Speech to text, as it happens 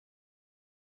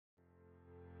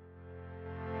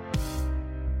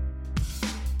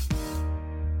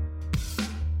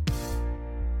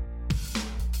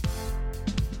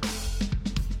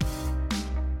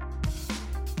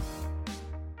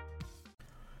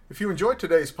If you enjoyed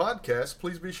today's podcast,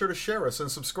 please be sure to share us and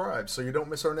subscribe so you don't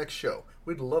miss our next show.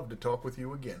 We'd love to talk with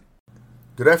you again.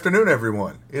 Good afternoon,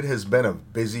 everyone. It has been a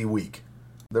busy week.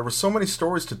 There were so many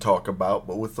stories to talk about,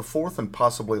 but with the fourth and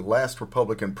possibly last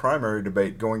Republican primary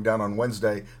debate going down on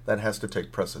Wednesday, that has to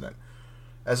take precedent.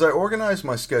 As I organized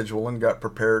my schedule and got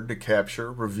prepared to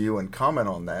capture, review, and comment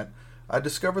on that, I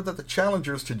discovered that the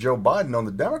challengers to Joe Biden on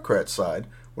the Democrat side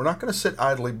were not going to sit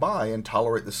idly by and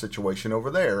tolerate the situation over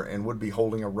there and would be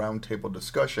holding a roundtable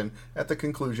discussion at the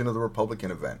conclusion of the Republican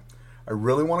event. I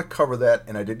really want to cover that,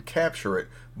 and I did capture it,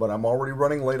 but I'm already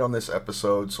running late on this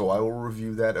episode, so I will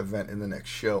review that event in the next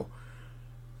show.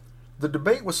 The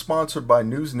debate was sponsored by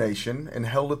News Nation and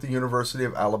held at the University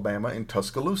of Alabama in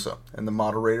Tuscaloosa, and the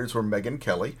moderators were Megyn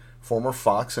Kelly, former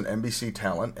Fox and NBC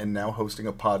talent and now hosting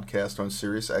a podcast on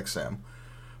SiriusXM,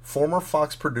 former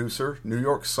Fox producer, New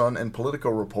York Sun and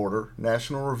Politico reporter,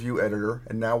 National Review editor,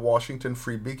 and now Washington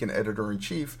Free Beacon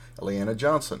editor-in-chief, Eliana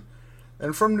Johnson,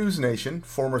 and from News Nation,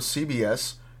 former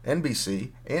CBS,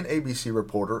 NBC, and ABC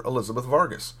reporter Elizabeth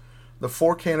Vargas. The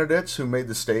four candidates who made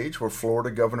the stage were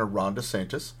Florida Governor Ron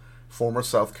DeSantis, former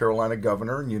South Carolina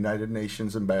Governor and United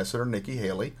Nations Ambassador Nikki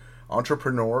Haley,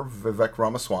 entrepreneur Vivek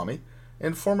Ramaswamy,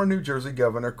 and former New Jersey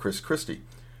Governor Chris Christie.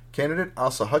 Candidate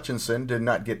Asa Hutchinson did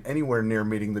not get anywhere near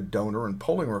meeting the donor and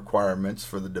polling requirements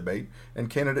for the debate, and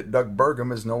candidate Doug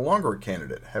Burgum is no longer a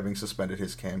candidate, having suspended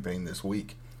his campaign this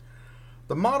week.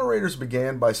 The moderators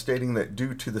began by stating that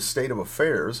due to the state of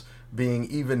affairs, being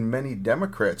even many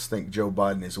Democrats think Joe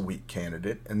Biden is a weak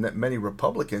candidate, and that many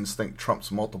Republicans think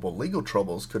Trump's multiple legal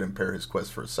troubles could impair his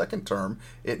quest for a second term,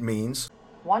 it means,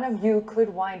 one of you could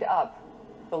wind up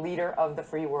the leader of the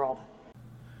free world.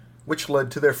 Which led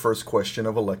to their first question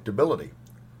of electability.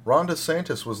 Ron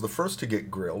DeSantis was the first to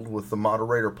get grilled, with the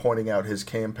moderator pointing out his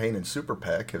campaign and super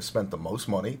PAC have spent the most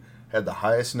money, had the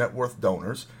highest net worth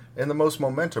donors, and the most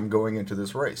momentum going into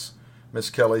this race.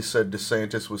 Ms. Kelly said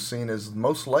DeSantis was seen as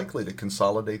most likely to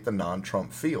consolidate the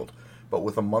non-Trump field, but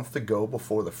with a month to go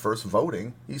before the first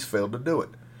voting, he's failed to do it.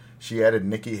 She added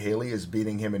Nikki Haley is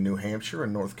beating him in New Hampshire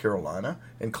and North Carolina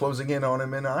and closing in on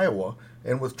him in Iowa,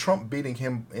 and with Trump beating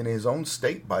him in his own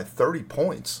state by 30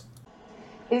 points.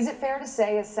 Is it fair to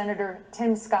say, as Senator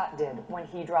Tim Scott did when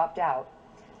he dropped out,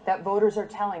 that voters are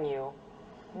telling you,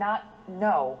 not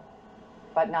no,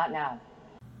 but not now?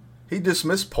 He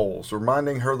dismissed polls,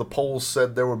 reminding her the polls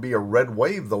said there would be a red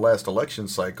wave the last election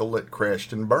cycle that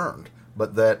crashed and burned,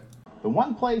 but that the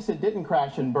one place it didn't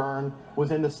crash and burn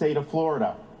was in the state of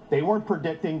Florida. They weren't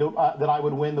predicting that I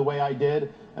would win the way I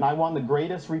did, and I won the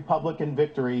greatest Republican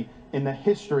victory in the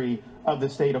history of the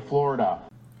state of Florida.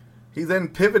 He then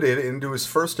pivoted into his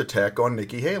first attack on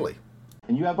Nikki Haley.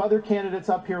 And you have other candidates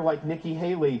up here like Nikki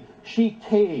Haley. She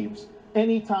caves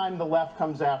anytime the left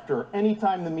comes after her,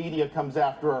 anytime the media comes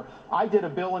after her. I did a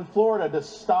bill in Florida to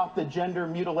stop the gender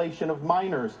mutilation of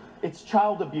minors. It's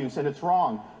child abuse and it's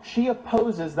wrong. She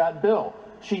opposes that bill.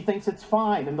 She thinks it's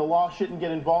fine and the law shouldn't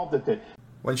get involved with it.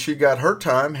 When she got her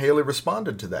time, Haley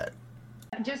responded to that.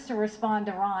 Just to respond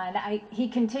to Ron, he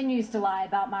continues to lie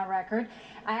about my record.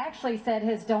 I actually said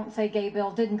his Don't Say Gay bill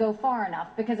didn't go far enough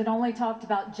because it only talked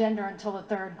about gender until the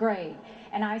third grade.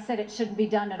 And I said it shouldn't be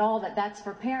done at all, that that's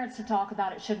for parents to talk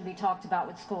about, it shouldn't be talked about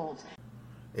with schools.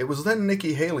 It was then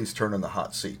Nikki Haley's turn in the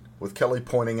hot seat, with Kelly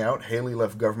pointing out Haley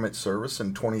left government service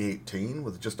in 2018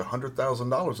 with just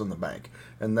 $100,000 in the bank,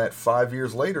 and that 5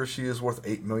 years later she is worth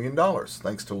 $8 million,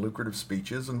 thanks to lucrative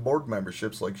speeches and board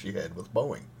memberships like she had with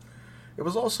Boeing. It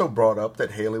was also brought up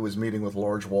that Haley was meeting with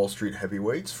large Wall Street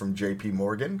heavyweights from J.P.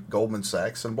 Morgan, Goldman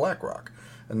Sachs, and BlackRock,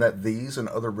 and that these and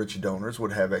other rich donors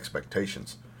would have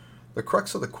expectations. The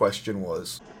crux of the question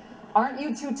was, aren't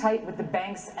you too tight with the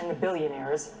banks and the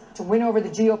billionaires to win over the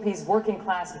GOP's working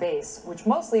class base, which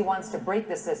mostly wants to break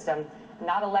the system,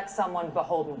 not elect someone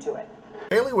beholden to it?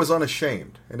 Haley was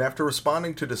unashamed, and after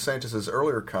responding to DeSantis'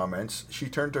 earlier comments, she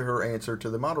turned to her answer to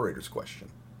the moderator's question.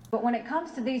 But when it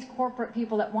comes to these corporate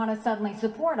people that want to suddenly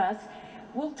support us,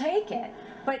 we'll take it.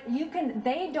 But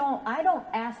I don't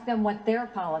ask them what their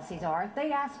policies are.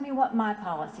 They ask me what my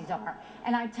policies are.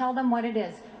 And I tell them what it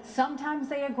is. Sometimes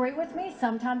they agree with me,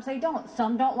 sometimes they don't.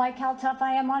 Some don't like how tough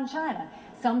I am on China.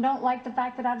 Some don't like the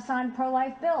fact that I've signed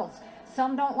pro-life bills.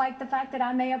 Some don't like the fact that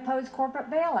I may oppose corporate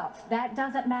bailouts. That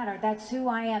doesn't matter. That's who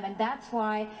I am. And that's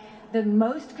why the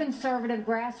most conservative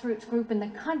grassroots group in the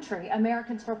country,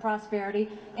 Americans for Prosperity,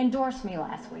 endorsed me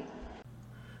last week.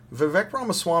 Vivek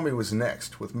Ramaswamy was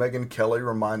next, with Megyn Kelly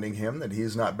reminding him that he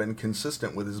has not been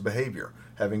consistent with his behavior,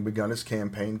 having begun his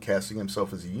campaign casting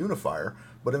himself as a unifier,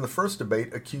 but in the first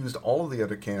debate accused all of the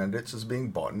other candidates as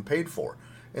being bought and paid for,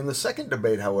 In the second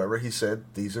debate, however, he said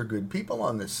these are good people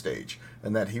on this stage,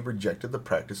 and that he rejected the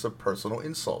practice of personal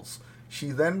insults.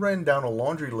 She then ran down a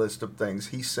laundry list of things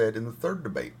he said in the third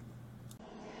debate.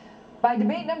 By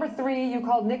debate number 3, you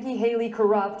called Nikki Haley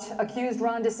corrupt, accused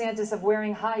Ron DeSantis of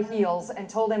wearing high heels, and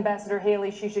told Ambassador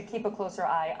Haley she should keep a closer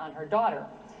eye on her daughter.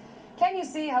 Can you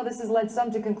see how this has led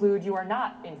some to conclude you are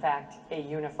not, in fact, a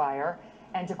unifier,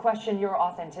 and to question your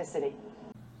authenticity?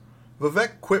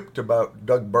 Vivek quipped about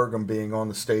Doug Burgum being on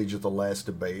the stage at the last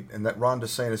debate and that Ron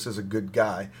DeSantis is a good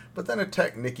guy, but then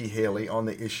attacked Nikki Haley on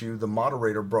the issue the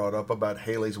moderator brought up about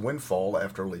Haley's windfall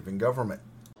after leaving government.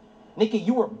 Nikki,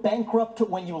 you were bankrupt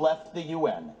when you left the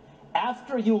UN.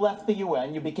 After you left the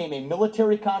UN, you became a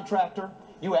military contractor.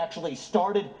 You actually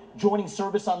started joining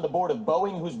service on the board of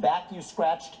Boeing, whose back you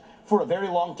scratched for a very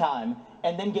long time,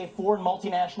 and then gave foreign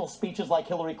multinational speeches like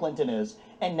Hillary Clinton is,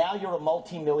 and now you're a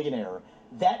multimillionaire.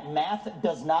 That math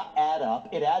does not add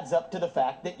up. It adds up to the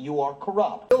fact that you are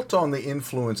corrupt. Built on the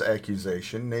influence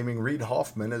accusation, naming Reid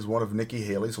Hoffman as one of Nikki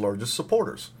Haley's largest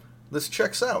supporters. This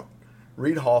checks out.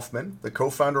 Reid Hoffman, the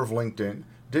co-founder of LinkedIn,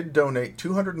 did donate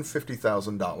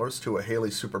 $250,000 to a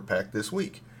Haley super PAC this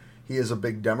week. He is a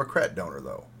big Democrat donor,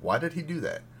 though. Why did he do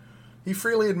that? He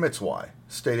freely admits why,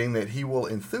 stating that he will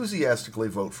enthusiastically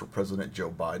vote for President Joe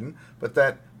Biden, but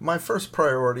that my first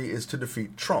priority is to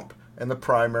defeat Trump, and the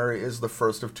primary is the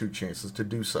first of 2 chances to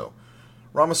do so.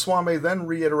 Ramaswamy then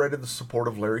reiterated the support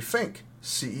of Larry Fink,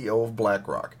 CEO of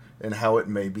BlackRock, and how it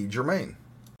may be germane.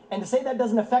 And to say that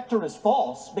doesn't affect her is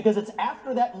false, because it's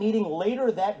after that meeting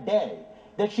later that day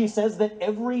that she says that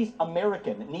every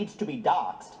American needs to be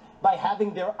doxxed by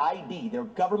having their ID, their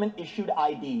government-issued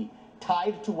ID,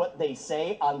 tied to what they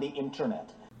say on the internet.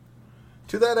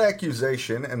 To that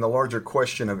accusation and the larger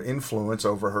question of influence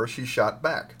over her, she shot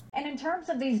back. And in terms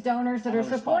of these donors that are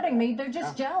supporting me, they're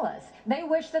just jealous. They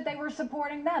wish that they were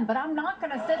supporting them, but I'm not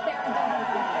going to sit there and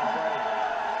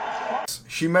donate.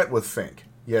 She met with Fink.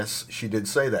 Yes, she did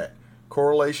say that.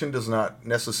 Correlation does not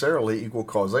necessarily equal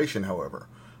causation, however.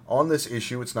 On this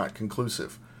issue, it's not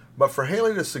conclusive. But for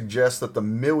Haley to suggest that the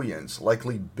millions,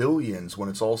 likely billions when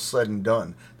it's all said and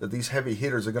done, that these heavy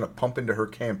hitters are going to pump into her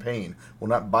campaign will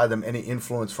not buy them any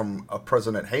influence from a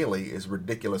President Haley is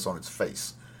ridiculous on its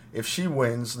face. If she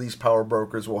wins, these power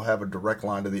brokers will have a direct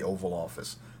line to the Oval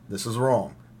Office. This is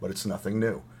wrong, but it's nothing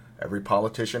new. Every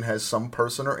politician has some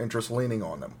person or interest leaning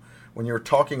on them. When you're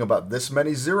talking about this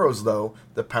many zeros, though,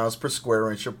 the pounds per square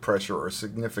inch of pressure are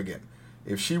significant.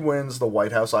 If she wins, the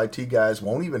White House IT guys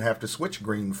won't even have to switch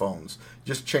green phones.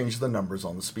 Just change the numbers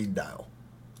on the speed dial.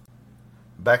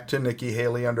 Back to Nikki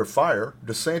Haley under fire,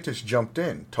 DeSantis jumped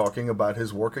in, talking about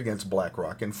his work against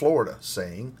BlackRock in Florida,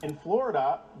 saying, In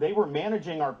Florida, they were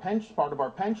managing our pension, part of our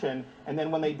pension, and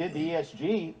then when they did the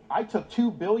ESG, I took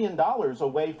 $2 billion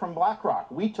away from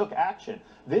BlackRock. We took action.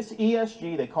 This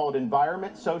ESG, they call it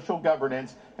Environment, Social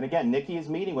Governance, and again, Nikki is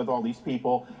meeting with all these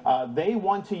people. They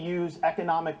want to use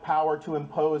economic power to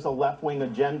impose a left-wing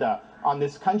agenda on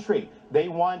this country. They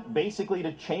want basically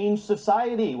to change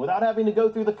society without having to go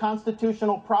through the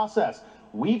constitutional process.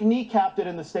 We've kneecapped it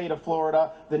in the state of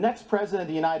Florida. The next president of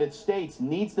the United States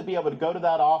needs to be able to go to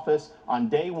that office on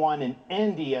day one and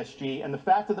end ESG. And the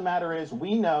fact of the matter is,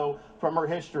 we know from her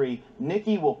history,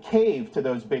 Nikki will cave to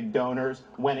those big donors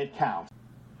when it counts.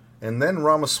 And then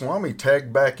Ramaswamy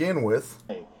tagged back in with,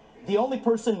 The only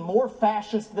person more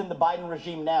fascist than the Biden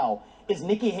regime now is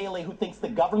Nikki Haley, who thinks the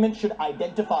government should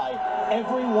identify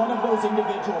every one of those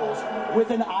individuals with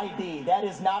an ID. That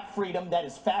is not freedom, that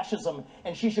is fascism,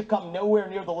 and she should come nowhere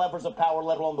near the levers of power,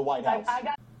 let alone the White House.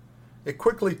 It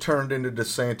quickly turned into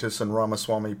DeSantis and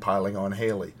Ramaswamy piling on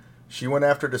Haley. She went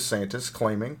after DeSantis,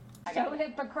 claiming, So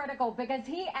hypocritical, because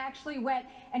he actually went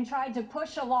and tried to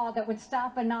push a law that would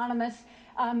stop anonymous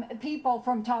people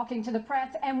from talking to the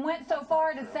press, and went so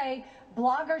far to say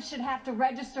bloggers should have to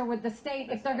register with the state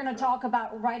if they're going to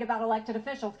write about elected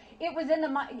officials. It was in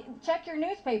check your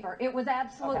newspaper. It was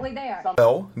absolutely there.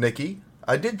 Well, Nikki,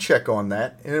 I did check on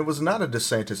that, and it was not a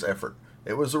DeSantis effort.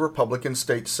 It was a Republican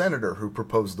state senator who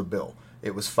proposed the bill.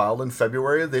 It was filed in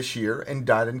February of this year and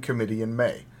died in committee in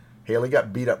May. Haley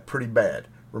got beat up pretty bad.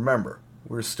 Remember,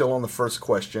 we're still on the first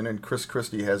question, and Chris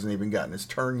Christie hasn't even gotten his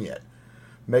turn yet.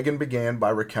 Megyn began by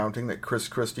recounting that Chris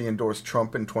Christie endorsed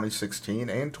Trump in 2016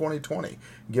 and 2020,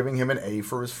 giving him an A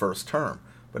for his first term.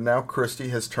 But now Christie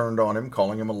has turned on him,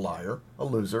 calling him a liar, a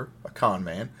loser, a con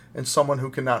man, and someone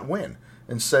who cannot win,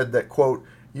 and said that, quote,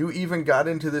 you even got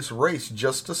into this race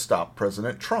just to stop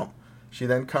President Trump. She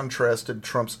then contrasted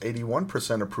Trump's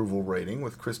 81% approval rating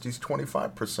with Christie's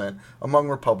 25% among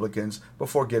Republicans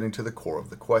before getting to the core of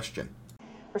the question.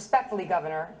 Respectfully,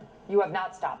 Governor, you have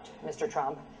not stopped Mr.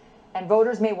 Trump. And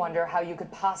voters may wonder how you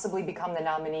could possibly become the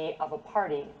nominee of a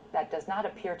party that does not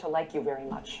appear to like you very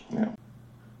much. Yeah.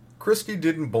 Christie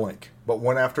didn't blink, but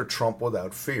went after Trump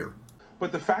without fear.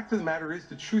 But the fact of the matter is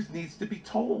the truth needs to be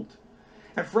told.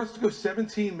 And for us to go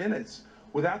 17 minutes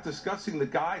without discussing the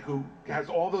guy who has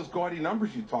all those gaudy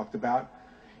numbers you talked about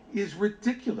is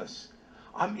ridiculous.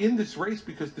 I'm in this race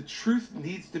because the truth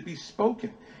needs to be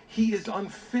spoken. He is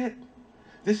unfit.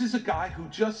 This is a guy who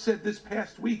just said this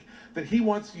past week that he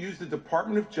wants to use the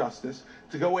Department of Justice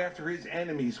to go after his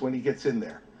enemies when he gets in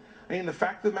there. I mean, the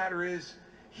fact of the matter is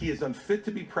he is unfit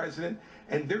to be president,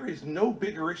 and there is no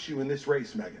bigger issue in this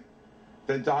race, Megyn,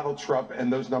 than Donald Trump,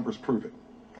 and those numbers prove it.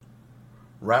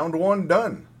 Round one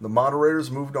done. The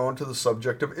moderators moved on to the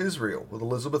subject of Israel, with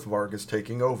Elizabeth Vargas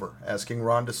taking over, asking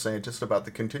Ron DeSantis about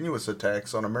the continuous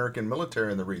attacks on American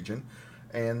military in the region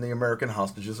and the American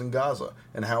hostages in Gaza,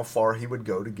 and how far he would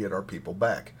go to get our people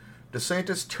back.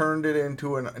 DeSantis turned it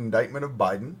into an indictment of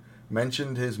Biden,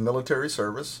 mentioned his military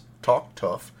service, talked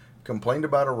tough, complained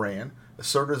about Iran,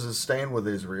 asserted his stand with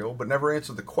Israel, but never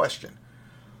answered the question.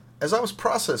 As I was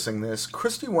processing this,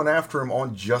 Christie went after him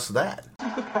on just that.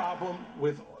 This is the problem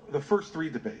with the first three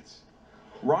debates.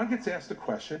 Ron gets asked a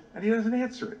question, and he doesn't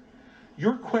answer it.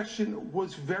 Your question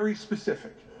was very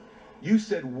specific. You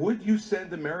said, would you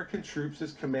send American troops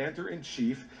as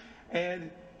commander-in-chief?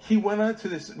 And he went on to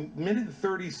this minute and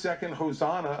 30-second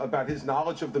hosanna about his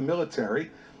knowledge of the military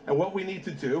and what we need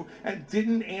to do, and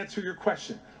didn't answer your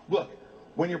question. Look,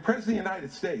 when you're president of the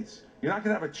United States, you're not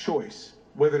going to have a choice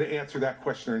whether to answer that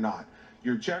question or not.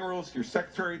 Your generals, your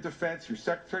Secretary of Defense, your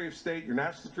Secretary of State, your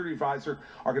National Security Advisor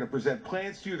are going to present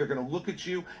plans to you. They're going to look at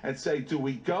you and say, do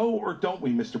we go or don't we,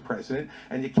 Mr. President?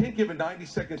 And you can't give a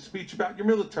 90-second speech about your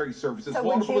military services. So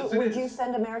would you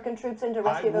send American troops in to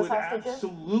rescue those hostages?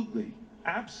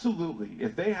 Absolutely.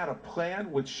 If they had a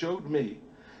plan which showed me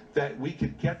that we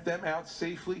could get them out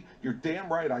safely, you're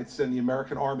damn right I'd send the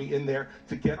American Army in there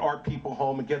to get our people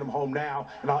home and get them home now.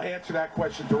 And I'll answer that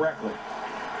question directly.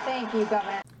 Thank you,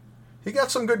 Governor. He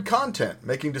got some good content,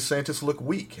 making DeSantis look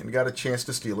weak, and got a chance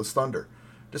to steal his thunder.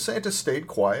 DeSantis stayed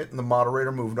quiet, and the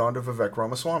moderator moved on to Vivek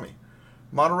Ramaswamy.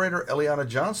 Moderator Eliana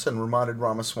Johnson reminded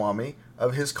Ramaswamy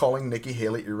of his calling Nikki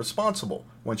Haley irresponsible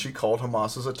when she called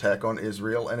Hamas's attack on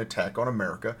Israel an attack on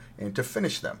America and to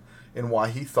finish them, and why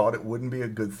he thought it wouldn't be a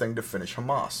good thing to finish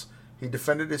Hamas. He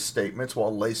defended his statements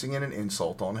while lacing in an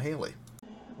insult on Haley.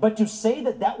 But to say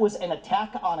that that was an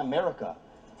attack on America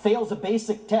fails a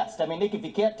basic test. I mean, Nick, if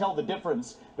you can't tell the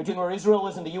difference between where Israel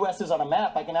is and the U.S. is on a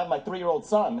map, I can have my 3-year-old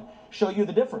son show you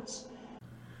the difference.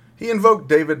 He invoked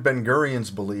David Ben-Gurion's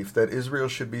belief that Israel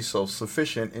should be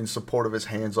self-sufficient in support of his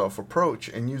hands-off approach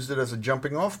and used it as a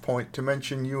jumping-off point to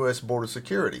mention U.S. border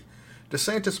security.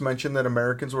 DeSantis mentioned that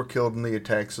Americans were killed in the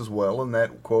attacks as well and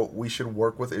that, quote, we should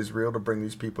work with Israel to bring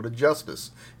these people to justice,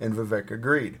 and Vivek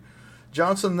agreed.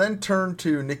 Johnson then turned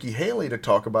to Nikki Haley to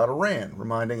talk about Iran,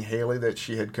 reminding Haley that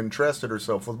she had contrasted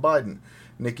herself with Biden.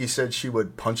 Nikki said she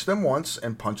would punch them once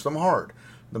and punch them hard.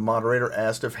 The moderator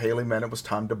asked if Haley meant it was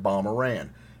time to bomb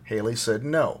Iran. Haley said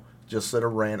no, just that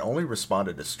Iran only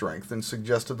responded to strength and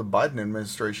suggested the Biden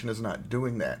administration is not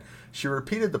doing that. She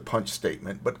repeated the punch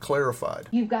statement, but clarified.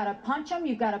 You've got to punch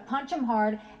them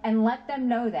hard, and let them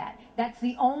know that. That's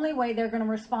the only way they're going to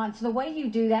respond. So the way you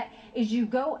do that is you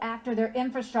go after their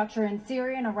infrastructure in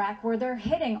Syria and Iraq where they're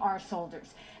hitting our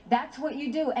soldiers. That's what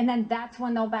you do, and then that's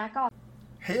when they'll back off.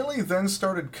 Haley then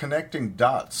started connecting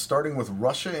dots, starting with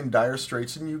Russia in dire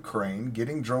straits in Ukraine,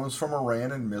 getting drones from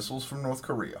Iran and missiles from North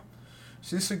Korea.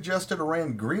 She suggested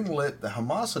Iran greenlit the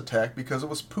Hamas attack because it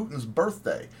was Putin's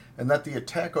birthday, and that the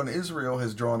attack on Israel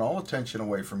has drawn all attention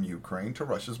away from Ukraine to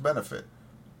Russia's benefit.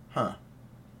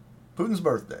 Putin's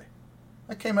birthday.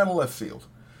 That came out of left field.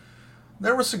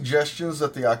 There were suggestions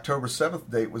that the October 7th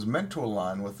date was meant to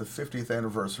align with the 50th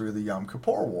anniversary of the Yom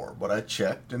Kippur War, but I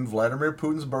checked, and Vladimir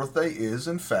Putin's birthday is,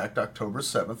 in fact, October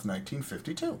 7th,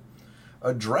 1952.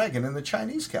 A dragon in the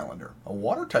Chinese calendar, a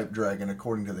water-type dragon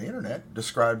according to the internet,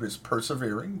 described as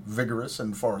persevering, vigorous,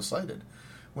 and far-sighted.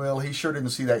 Well, he sure didn't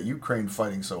see that Ukraine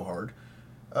fighting so hard.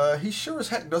 He sure as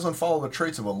heck doesn't follow the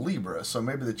traits of a Libra, so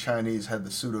maybe the Chinese had the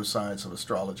pseudoscience of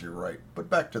astrology right. But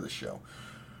back to the show.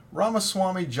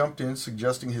 Ramaswamy jumped in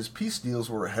suggesting his peace deals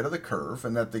were ahead of the curve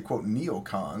and that the, quote,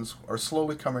 neocons are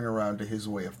slowly coming around to his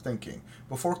way of thinking,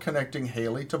 before connecting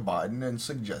Haley to Biden and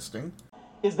suggesting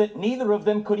is that neither of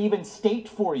them could even state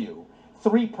for you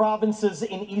 3 provinces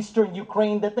in eastern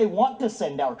Ukraine that they want to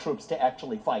send our troops to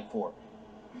actually fight for.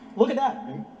 Look at that.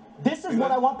 This is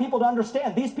what I want people to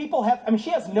understand. These people have, I mean,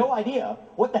 she has no idea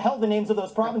what the hell the names of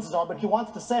those provinces are, but she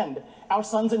wants to send our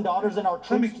sons and daughters and our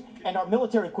troops and our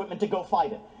military equipment to go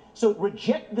fight it. So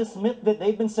reject this myth that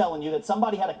they've been selling you that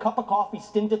somebody had a cup of coffee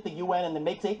stint at the UN and then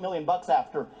makes $8 million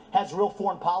after, has real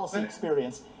foreign policy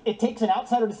experience. It takes an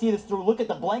outsider to see this through. Look at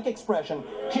the blank expression.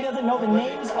 She doesn't know the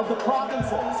names of the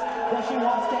provinces that she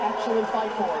wants to actually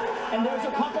fight for. And there's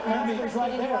a puppet masters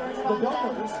right there, the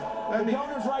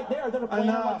donors right there that are playing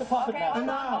her like the puppet masters.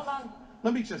 Hold on.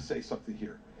 Let me just say something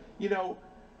here. You know,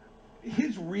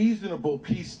 his reasonable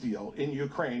peace deal in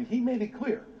Ukraine, he made it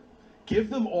clear.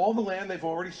 Give them all the land they've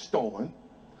already stolen,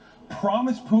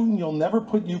 promise Putin you'll never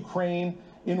put Ukraine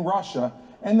in Russia,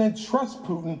 and then trust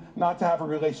Putin not to have a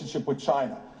relationship with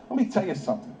China. Let me tell you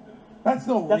something. That's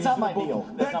no That's reasonable. not my deal.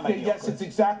 That's not my deal. Yes, it's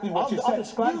exactly what you said. I'll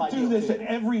describe my You do deal this to at you.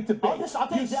 every debate. I'll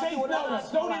tell you exactly what it is.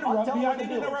 Don't interrupt me. I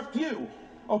didn't interrupt you.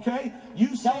 Okay?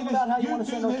 You say this. You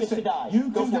do this.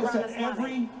 You do this at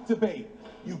every debate.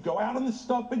 You go out on the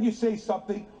stump and you say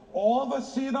something. All of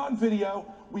us see it on video.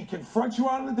 We confront you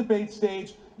on the debate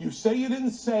stage. You say you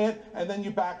didn't say it, and then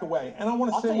you back away. And I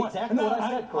want to say what? Exactly what I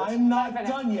said, Chris. I'm not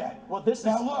done yet. Well, this is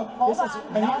now look. This is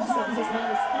nonsense. This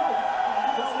man is spewing.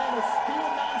 This man is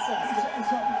spewing nonsense. Let me tell you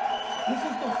something. This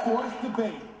is the fourth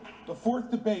debate. The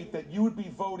fourth debate that you would be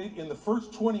voted in the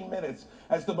first 20 minutes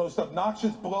as the most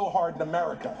obnoxious blowhard in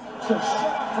America. So shut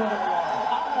up for a little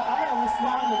while. I'm going to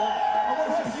respond to that.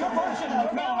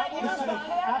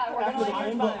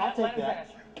 I'll take that.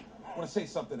 I want to say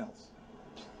something else.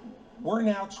 We're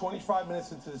now 25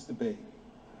 minutes into this debate,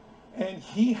 and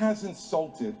he has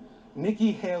insulted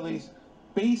Nikki Haley's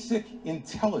basic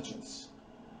intelligence.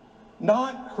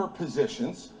 Not her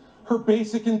positions, her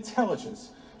basic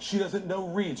intelligence. She doesn't know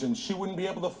regions. She wouldn't be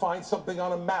able to find something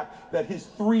on a map that his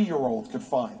 3-year-old could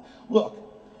find. Look,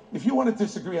 if you want to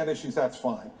disagree on issues, that's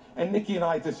fine. And Nikki and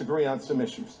I disagree on some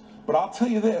issues. But I'll tell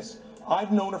you this,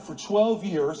 I've known her for 12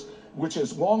 years, which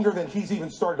is longer than he's even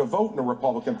started to vote in a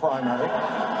Republican primary.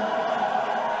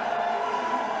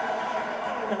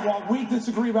 And while we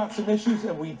disagree about some issues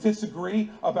and we disagree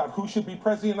about who should be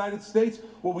president of the United States,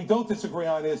 what we don't disagree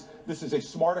on is this is a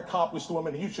smart, accomplished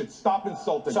woman, and you should stop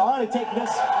insulting her. So I'm going to take this,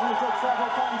 I'm going to take several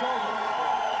times over.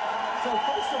 So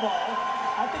first of all,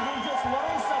 I think we just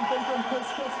learned something from Chris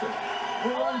Christie.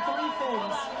 We learned three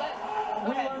things.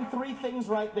 We learned three things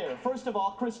right there. First of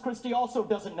all, Chris Christie also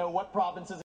doesn't know what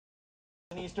provinces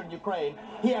in eastern Ukraine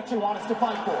he actually wants us to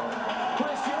fight for.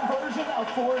 Chris, your version of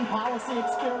foreign policy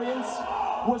experience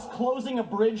was closing a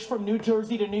bridge from New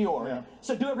Jersey to New York. Yeah.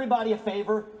 So do everybody a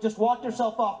favor, just walk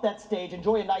yourself off that stage,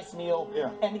 enjoy a nice meal,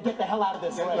 and get the hell out of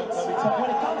this race. When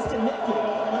it comes to Nikki,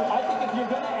 I think if you're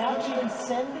going to actually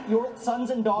send your sons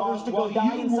and daughters to go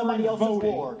die in somebody else's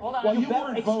war,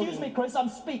 excuse me, Chris, I'm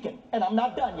speaking, and I'm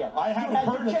not done yet. I haven't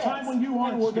heard the time when you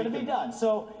aren't and we're going to be done.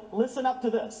 So listen up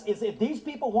to this, is if these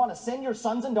people want to send your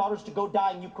sons and daughters to go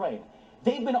die in Ukraine,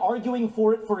 they've been arguing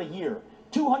for it for a year.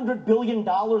 $200 billion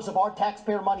of our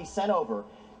taxpayer money sent over.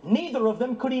 Neither of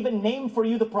them could even name for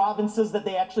you the provinces that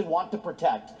they actually want to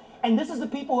protect. And this is the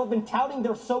people who have been touting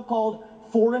their so-called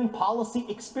foreign policy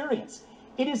experience.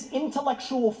 It is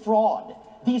intellectual fraud.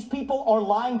 These people are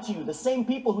lying to you, the same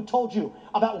people who told you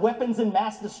about weapons and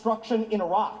mass destruction in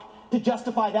Iraq. To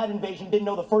justify that invasion, didn't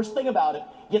know the first thing about it,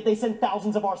 yet they sent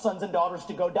thousands of our sons and daughters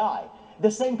to go die. The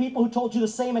same people who told you the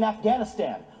same in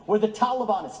Afghanistan, where the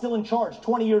Taliban is still in charge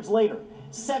 20 years later.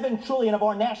 $7 trillion of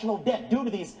our national debt due to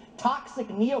these toxic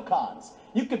neocons.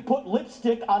 You could put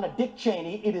lipstick on a Dick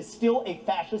Cheney, it is still a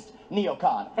fascist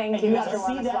neocon. Thank you, Mr.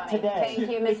 Ramaswamy. See that today.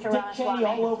 Thank you, Mr. Dick Ramaswamy. Cheney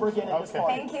all over again in this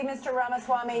party. Thank you, Mr.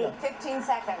 Ramaswamy. 15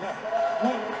 seconds.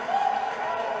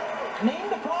 Name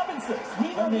the provinces.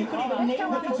 Neither of you could even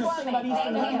name the first thing about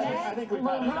Eastern Ukraine. I think we've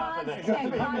had enough of this.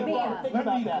 Think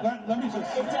about that. Let me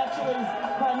just... It's actually,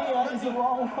 Crimea is the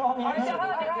wrong answer.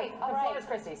 Right. The floor is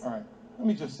Christie's. All right. Let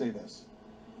me just say this.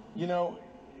 You know,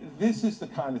 this is the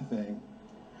kind of thing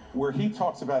where he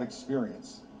talks about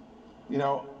experience. You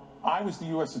know, I was the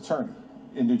U.S. attorney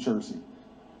in New Jersey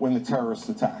when the terrorist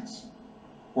attacks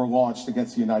were launched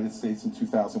against the United States in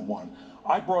 2001.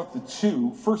 I brought the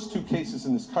first two cases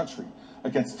in this country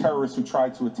against terrorists who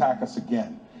tried to attack us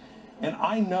again. And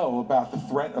I know about the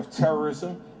threat of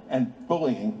terrorism and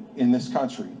bullying in this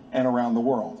country and around the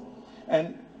world.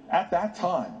 And at that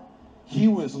time, he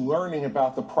was learning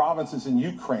about the provinces in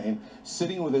Ukraine,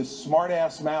 sitting with his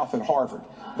smart-ass mouth at Harvard.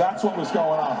 That's what was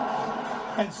going on.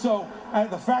 And so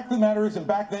the fact of the matter is, and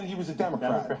back then he was a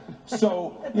Democrat.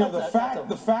 So you know, the fact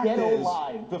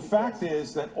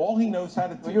is that all he knows how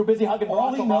to do. You're busy hugging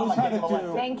all he knows how to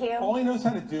do. Thank you. All he knows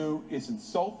how to do is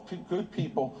insult good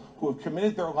people who have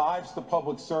committed their lives to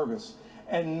public service,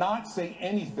 and not say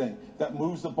anything that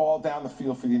moves the ball down the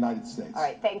field for the United States. All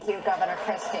right, thank you, Governor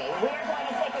Christie. We are going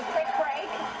to take a quick break,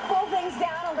 cool things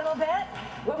down a little bit.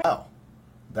 Wow.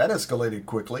 That escalated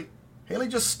quickly. Haley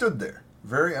just stood there,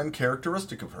 very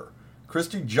uncharacteristic of her.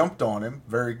 Christie jumped on him,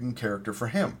 very in character for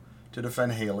him, to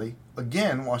defend Haley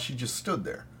again while she just stood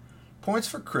there. Points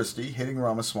for Christie hitting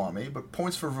Ramaswamy, but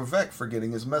points for Vivek for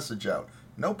getting his message out.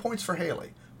 No points for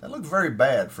Haley. That looked very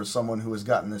bad for someone who has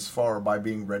gotten this far by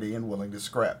being ready and willing to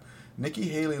scrap. Nikki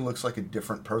Haley looks like a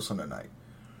different person tonight.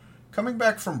 Coming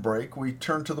back from break, we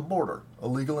turn to the border,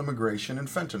 illegal immigration, and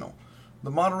fentanyl. The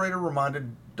moderator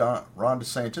reminded Ron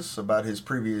DeSantis about his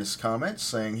previous comments,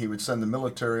 saying he would send the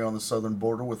military on the southern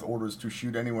border with orders to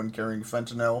shoot anyone carrying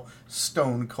fentanyl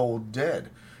stone cold dead,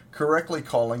 correctly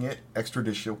calling it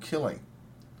extrajudicial killing.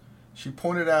 She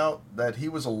pointed out that he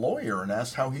was a lawyer and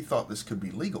asked how he thought this could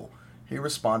be legal. He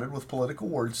responded with political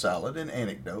word salad and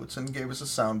anecdotes and gave us a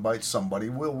soundbite somebody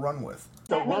will run with.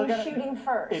 That means shooting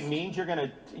first. It means you're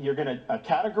gonna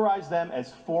categorize them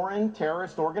as foreign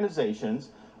terrorist organizations,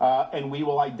 and we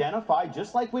will identify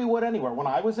just like we would anywhere. When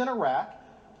I was in Iraq,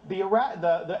 the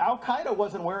Al Qaeda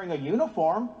wasn't wearing a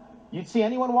uniform. You'd see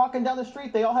anyone walking down the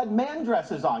street, they all had man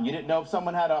dresses on. You didn't know if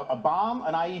someone had a bomb,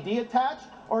 an IED attached,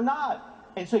 or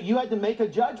not. And so you had to make a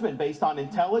judgment based on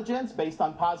intelligence, based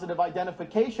on positive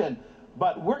identification.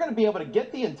 But we're going to be able to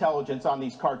get the intelligence on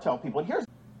these cartel people. And here's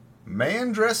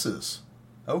man dresses.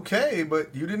 Okay,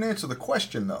 but you didn't answer the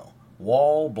question, though.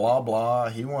 Wall, blah, blah.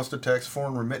 He wants to tax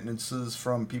foreign remittances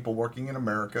from people working in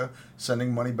America,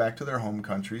 sending money back to their home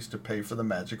countries to pay for the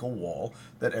magical wall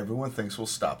that everyone thinks will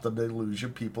stop the deluge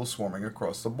of people swarming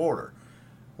across the border.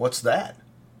 What's that?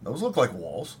 Those look like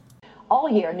walls. All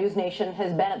year, News Nation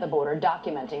has been at the border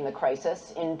documenting the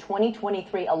crisis. In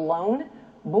 2023 alone,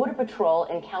 Border Patrol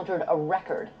encountered a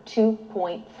record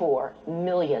 2.4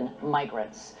 million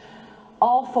migrants.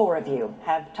 All four of you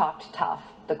have talked tough.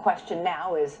 The question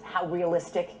now is, how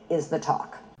realistic is the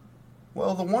talk?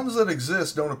 Well, the ones that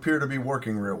exist don't appear to be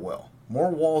working real well. More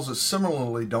walls that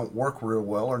similarly don't work real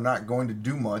well are not going to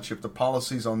do much if the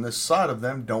policies on this side of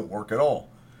them don't work at all.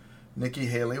 Nikki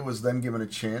Haley was then given a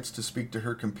chance to speak to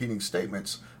her competing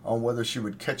statements on whether she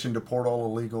would catch and deport all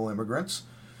illegal immigrants,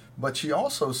 but she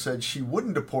also said she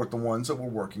wouldn't deport the ones that were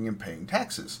working and paying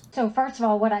taxes. So first of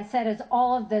all, what I said is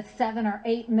all of the 7 or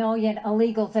 8 million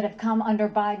illegals that have come under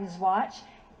Biden's watch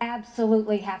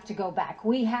absolutely have to go back.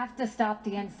 We have to stop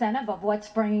the incentive of what's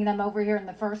bringing them over here in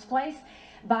the first place.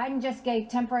 Biden just gave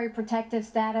temporary protective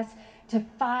status to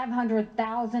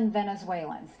 500,000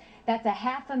 Venezuelans. That's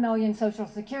 500,000 Social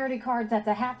Security cards. That's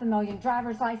 500,000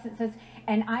 driver's licenses.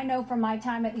 And I know from my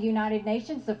time at the United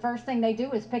Nations, the first thing they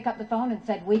do is pick up the phone and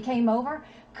said, we came over,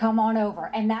 come on over.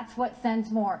 And that's what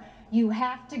sends more. You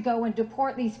have to go and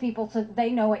deport these people so they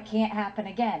know it can't happen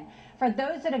again. For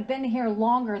those that have been here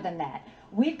longer than that,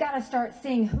 we've got to start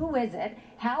seeing who is it,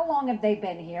 how long have they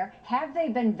been here, have they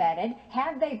been vetted,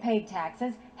 have they paid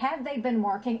taxes, have they been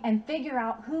working, and figure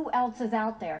out who else is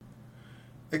out there.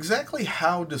 Exactly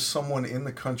how does someone in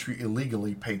the country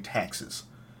illegally pay taxes?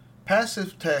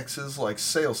 Passive taxes like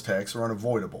sales tax are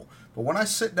unavoidable, but when I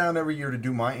sit down every year to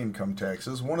do my income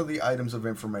taxes, one of the items of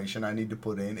information I need to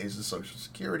put in is the Social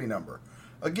Security number.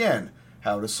 Again,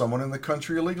 how does someone in the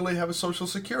country illegally have a Social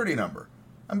Security number?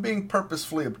 I'm being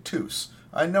purposefully obtuse.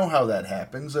 I know how that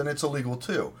happens, and it's illegal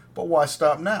too, but why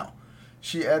stop now?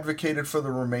 She advocated for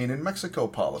the Remain in Mexico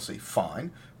policy,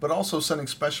 fine, but also sending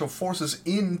special forces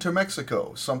into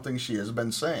Mexico, something she has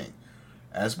been saying.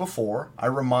 As before, I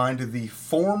remind the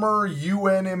former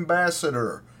UN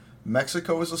ambassador,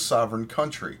 Mexico is a sovereign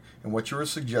country, and what you are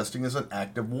suggesting is an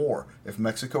act of war if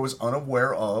Mexico is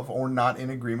unaware of or not in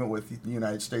agreement with the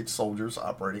United States soldiers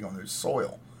operating on their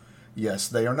soil. Yes,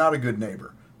 they are not a good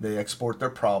neighbor. They export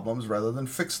their problems rather than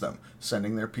fix them,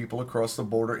 sending their people across the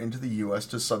border into the U.S.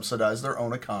 to subsidize their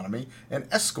own economy and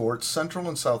escort Central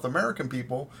and South American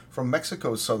people from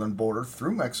Mexico's southern border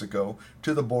through Mexico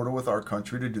to the border with our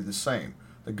country to do the same.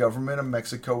 The government of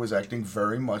Mexico is acting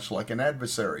very much like an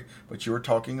adversary, but you are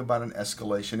talking about an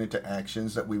escalation into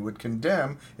actions that we would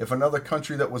condemn if another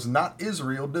country that was not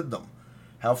Israel did them.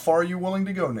 How far are you willing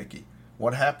to go, Nikki?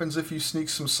 What happens if you sneak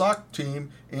some soccer team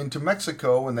into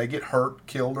Mexico and they get hurt,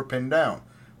 killed, or pinned down?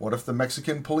 What if the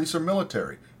Mexican police or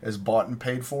military, as bought and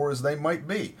paid for as they might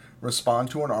be, respond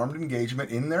to an armed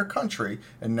engagement in their country,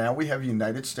 and now we have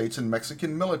United States and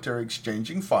Mexican military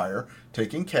exchanging fire,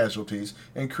 taking casualties,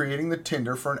 and creating the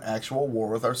tinder for an actual war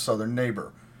with our southern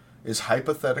neighbor? Is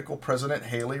hypothetical President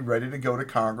Haley ready to go to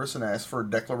Congress and ask for a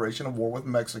declaration of war with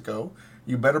Mexico?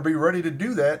 You better be ready to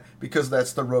do that because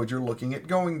that's the road you're looking at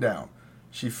going down.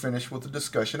 She finished with a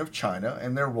discussion of China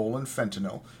and their role in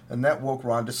fentanyl, and that woke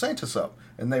Ron DeSantis up,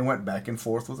 and they went back and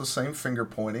forth with the same finger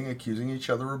pointing, accusing each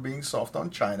other of being soft on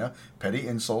China, petty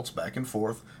insults back and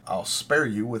forth. I'll spare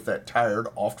you with that tired,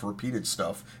 oft-repeated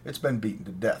stuff. It's been beaten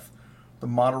to death. The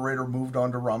moderator moved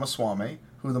on to Ramaswamy,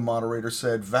 who the moderator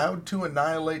said vowed to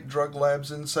annihilate drug labs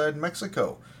inside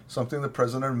Mexico, something the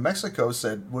president of Mexico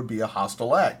said would be a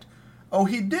hostile act. Oh,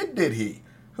 he did he?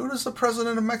 Who does the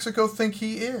president of Mexico think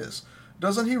he is?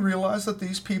 Doesn't he realize that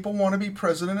these people want to be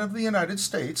president of the United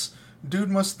States? Dude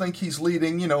must think he's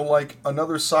leading, like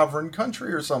another sovereign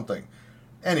country or something.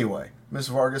 Anyway, Ms.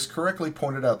 Vargas correctly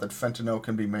pointed out that fentanyl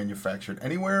can be manufactured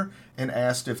anywhere and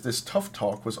asked if this tough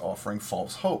talk was offering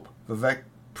false hope. Vivek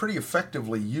pretty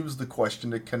effectively used the question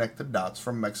to connect the dots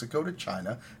from Mexico to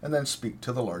China and then speak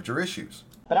to the larger issues.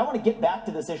 But I want to get back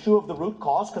to this issue of the root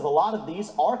cause, because a lot of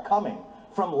these are coming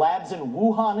from labs in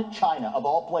Wuhan, China, of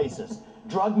all places.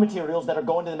 Drug materials that are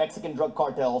going to the Mexican drug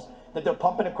cartels that they're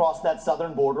pumping across that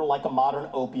southern border like a modern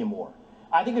opium war.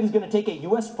 I think it is going to take a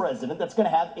U.S. president that's going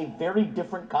to have a very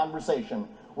different conversation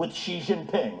with Xi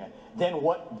Jinping than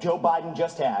what Joe Biden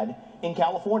just had in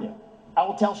California. I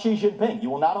will tell Xi Jinping, you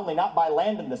will not only not buy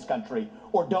land in this country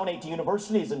or donate to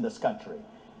universities in this country,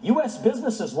 U.S.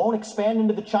 businesses won't expand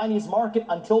into the Chinese market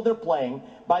until they're playing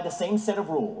by the same set of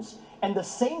rules. And the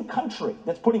same country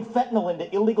that's putting fentanyl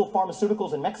into illegal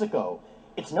pharmaceuticals in Mexico,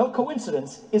 it's no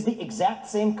coincidence, is the exact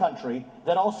same country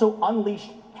that also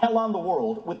unleashed hell on the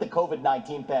world with the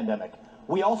COVID-19 pandemic.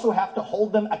 We also have to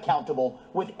hold them accountable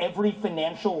with every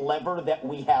financial lever that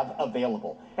we have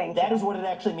available. That is what it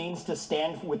actually means to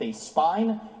stand with a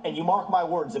spine. And you mark my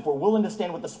words, if we're willing to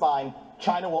stand with the spine,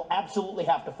 China will absolutely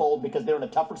have to fold because they're in a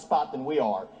tougher spot than we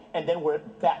are. And then we're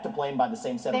back to playing by the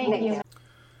same set of rules.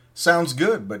 Sounds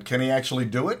good, but can he actually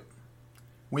do it?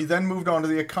 We then moved on to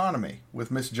the economy, with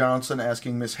Ms. Johnson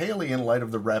asking Ms. Haley in light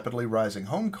of the rapidly rising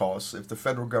home costs if the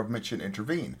federal government should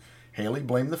intervene. Haley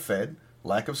blamed the Fed,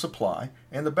 lack of supply,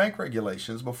 and the bank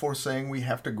regulations before saying we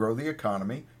have to grow the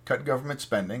economy, cut government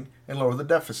spending, and lower the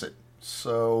deficit.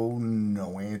 So,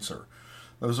 no answer.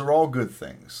 Those are all good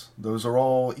things. Those are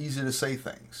all easy to say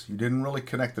things. You didn't really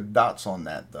connect the dots on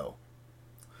that, though.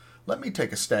 Let me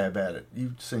take a stab at it,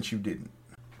 since you didn't.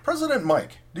 President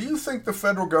Mike, do you think the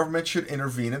federal government should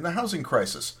intervene in the housing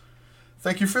crisis?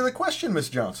 Thank you for the question, Ms.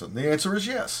 Johnson. The answer is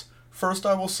yes. First,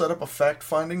 I will set up a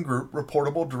fact-finding group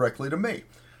reportable directly to me.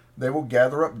 They will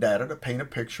gather up data to paint a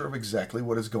picture of exactly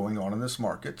what is going on in this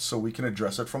market so we can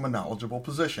address it from a knowledgeable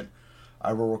position.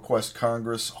 I will request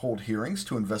Congress hold hearings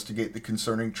to investigate the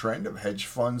concerning trend of hedge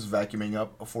funds vacuuming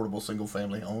up affordable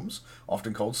single-family homes,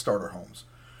 often called starter homes.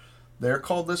 They are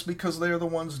called this because they are the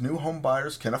ones new home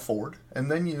buyers can afford and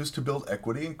then use to build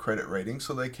equity and credit ratings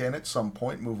so they can at some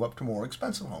point move up to more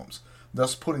expensive homes,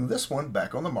 thus putting this one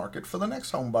back on the market for the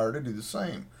next home buyer to do the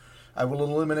same. I will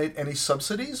eliminate any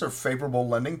subsidies or favorable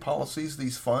lending policies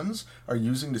these funds are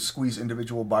using to squeeze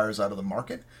individual buyers out of the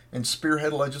market and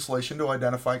spearhead legislation to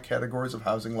identify categories of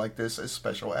housing like this as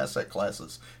special asset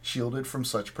classes, shielded from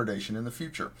such predation in the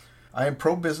future. I am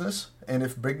pro-business, and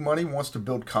if big money wants to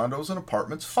build condos and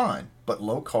apartments, fine, but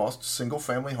low-cost,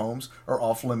 single-family homes are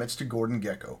off-limits to Gordon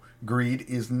Gekko. Greed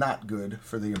is not good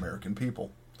for the American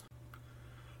people.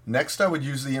 Next, I would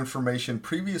use the information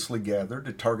previously gathered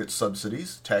to target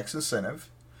subsidies, tax incentive,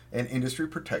 and industry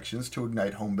protections to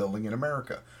ignite home building in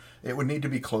America. It would need to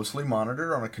be closely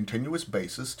monitored on a continuous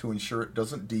basis to ensure it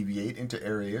doesn't deviate into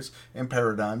areas and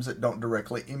paradigms that don't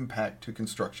directly impact to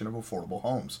construction of affordable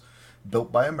homes.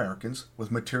 Built by Americans, with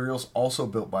materials also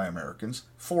built by Americans,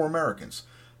 for Americans.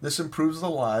 This improves the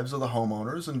lives of the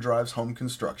homeowners and drives home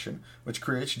construction, which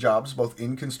creates jobs both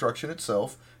in construction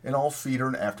itself and all feeder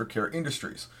and aftercare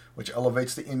industries, which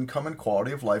elevates the income and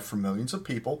quality of life for millions of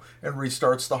people and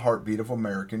restarts the heartbeat of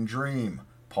American dream.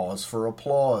 Pause for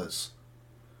applause.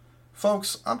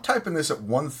 Folks, I'm typing this at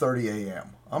 1:30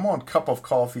 a.m. I'm on cup of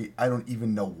coffee, I don't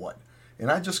even know what.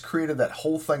 And I just created that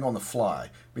whole thing on the fly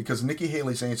because Nikki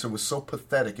Haley's answer was so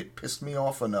pathetic it pissed me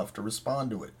off enough to respond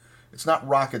to it. It's not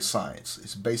rocket science.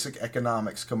 It's basic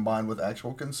economics combined with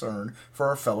actual concern for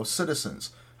our fellow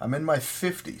citizens. I'm in my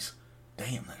 50s.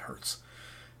 Damn, that hurts.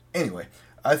 Anyway,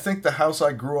 I think the house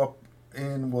I grew up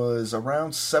in was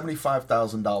around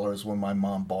 $75,000 when my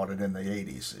mom bought it in the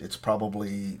 80s. It's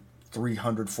probably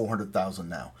 $300,000, $400,000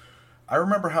 now. I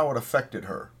remember how it affected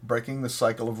her, breaking the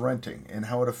cycle of renting, and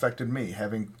how it affected me,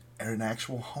 having an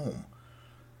actual home.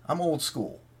 I'm old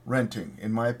school. Renting,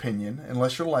 in my opinion,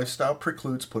 unless your lifestyle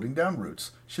precludes putting down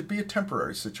roots, should be a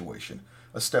temporary situation,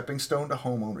 a stepping stone to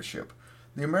home ownership.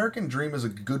 The American dream is a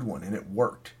good one, and it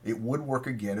worked. It would work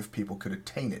again if people could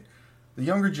attain it. The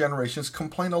younger generations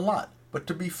complain a lot. But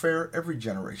to be fair, every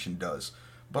generation does.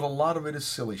 But a lot of it is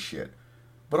silly shit.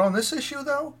 But on this issue,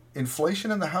 though,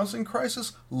 inflation and the housing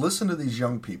crisis, listen to these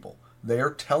young people. They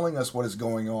are telling us what is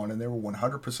going on, and they were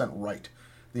 100% right.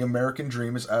 The American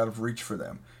dream is out of reach for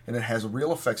them, and it has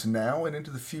real effects now and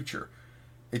into the future.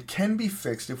 It can be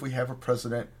fixed if we have a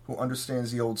president who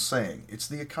understands the old saying, it's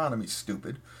the economy,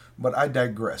 stupid. But I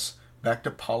digress. Back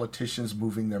to politicians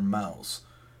moving their mouths.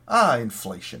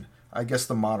 Inflation. I guess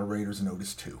the moderators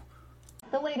noticed too.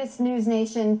 The latest News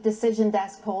Nation Decision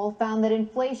Desk poll found that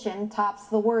inflation tops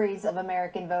the worries of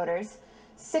American voters.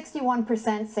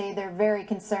 61% say they're very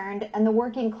concerned, and the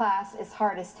working class is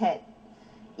hardest hit.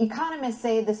 Economists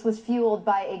say this was fueled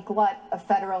by a glut of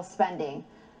federal spending.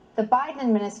 The Biden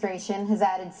administration has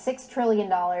added $6 trillion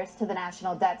to the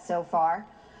national debt so far,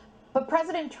 but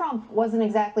President Trump wasn't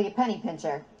exactly a penny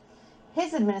pincher.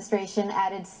 His administration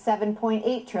added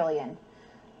 $7.8 trillion.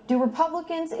 Do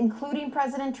Republicans, including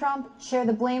President Trump, share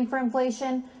the blame for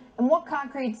inflation? And what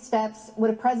concrete steps would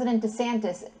a President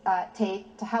DeSantis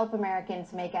take to help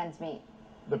Americans make ends meet?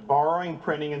 The borrowing,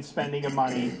 printing, and spending of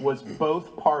money was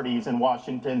both parties in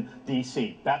Washington,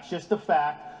 D.C. That's just a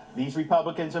fact. These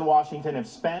Republicans in Washington have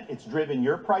spent. It's driven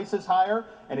your prices higher,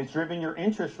 and it's driven your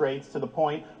interest rates to the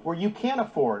point where you can't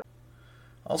afford.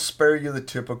 I'll spare you the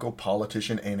typical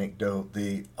politician anecdote,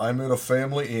 the I'm in a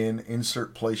family inn,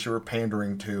 insert place you were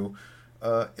pandering to.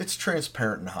 It's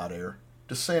transparent and hot air.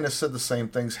 DeSantis said the same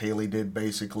things Haley did,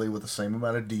 basically, with the same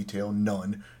amount of detail,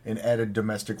 none, and added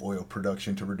domestic oil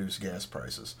production to reduce gas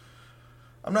prices.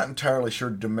 I'm not entirely sure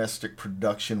domestic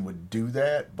production would do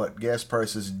that, but gas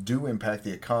prices do impact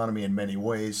the economy in many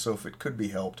ways, so if it could be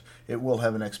helped, it will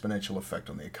have an exponential effect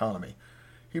on the economy.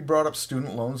 He brought up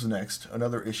student loans next,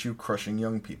 another issue crushing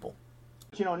young people.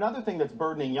 You know, another thing that's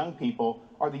burdening young people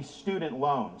are these student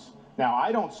loans. Now,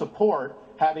 I don't support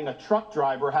having a truck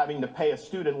driver having to pay a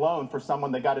student loan for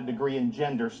someone that got a degree in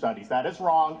gender studies. That is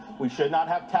wrong. We should not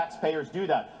have taxpayers do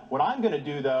that. What I'm going to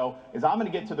do, though, is I'm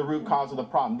going to get to the root cause of the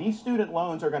problem. These student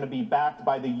loans are going to be backed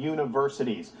by the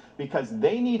universities because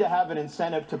they need to have an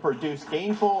incentive to produce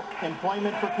gainful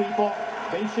employment for people.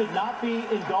 They should not be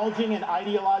indulging in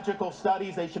ideological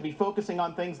studies. They should be focusing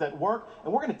on things that work.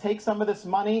 And we're going to take some of this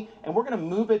money and we're going to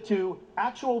move it to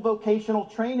actual vocational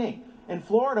training. In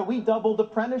Florida, we doubled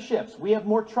apprenticeships. We have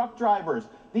more truck drivers.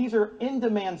 These are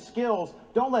in-demand skills.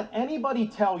 Don't let anybody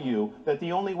tell you that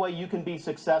the only way you can be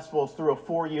successful is through a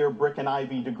 4-year brick and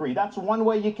ivy degree. That's one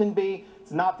way you can be.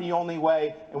 It's not the only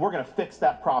way, and we're going to fix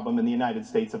that problem in the United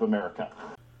States of America.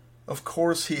 Of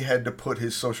course, he had to put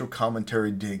his social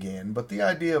commentary dig in, but the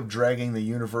idea of dragging the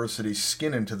university's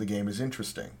skin into the game is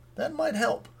interesting. That might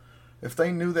help, if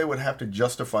they knew they would have to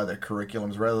justify their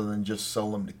curriculums rather than just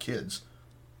sell them to kids.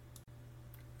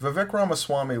 Vivek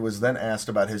Ramaswamy was then asked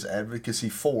about his advocacy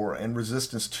for and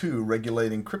resistance to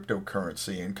regulating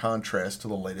cryptocurrency in contrast to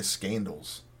the latest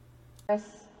scandals.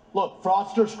 Look,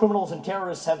 fraudsters, criminals, and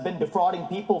terrorists have been defrauding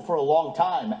people for a long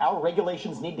time. Our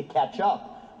regulations need to catch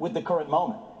up with the current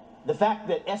moment. The fact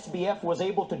that SBF was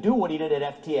able to do what he did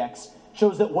at FTX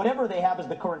shows that whatever they have as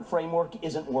the current framework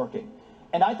isn't working.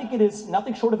 And I think it is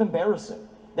nothing short of embarrassing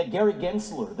that Gary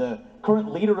Gensler, the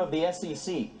current leader of the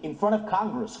SEC, in front of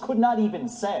Congress, could not even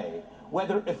say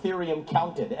whether Ethereum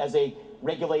counted as a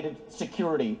regulated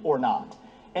security or not.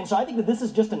 And so I think that this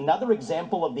is just another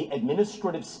example of the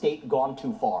administrative state gone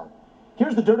too far.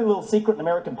 Here's the dirty little secret in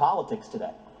American politics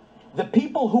today. The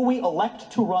people who we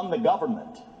elect to run the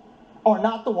government are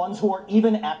not the ones who are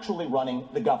even actually running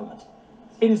the government.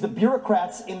 It is the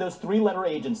bureaucrats in those 3-letter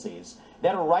agencies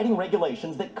that are writing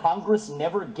regulations that Congress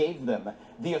never gave them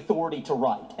the authority to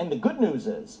write. And the good news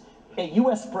is a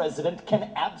U.S. president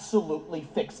can absolutely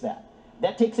fix that.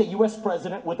 That takes a U.S.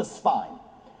 president with a spine.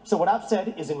 So what I've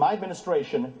said is in my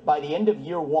administration, by the end of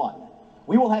year 1,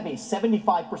 we will have a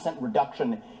 75%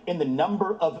 reduction in the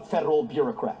number of federal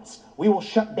bureaucrats. We will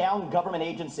shut down government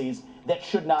agencies that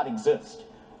should not exist.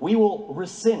 We will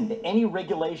rescind any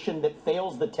regulation that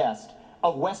fails the test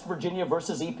of West Virginia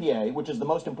versus EPA, which is the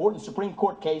most important Supreme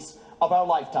Court case of our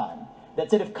lifetime,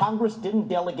 that said if Congress didn't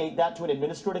delegate that to an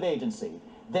administrative agency,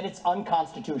 then it's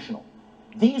unconstitutional.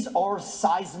 These are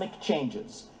seismic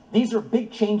changes. These are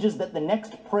big changes that the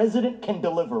next president can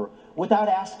deliver without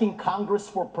asking Congress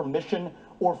for permission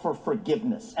or for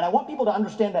forgiveness. And I want people to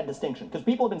understand that distinction, because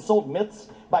people have been sold myths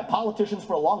by politicians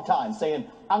for a long time, saying,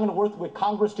 I'm going to work with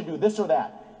Congress to do this or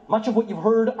that. Much of what you've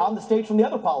heard on the stage from the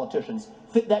other politicians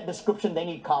fit that description. They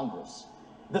need Congress.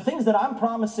 The things that I'm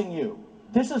promising you,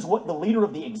 this is what the leader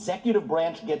of the executive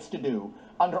branch gets to do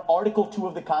under Article 2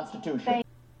 of the Constitution.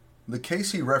 The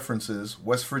case he references,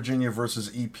 West Virginia versus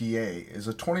EPA, is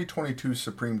a 2022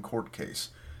 Supreme Court case.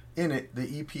 In it,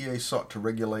 the EPA sought to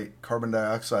regulate carbon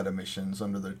dioxide emissions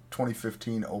under the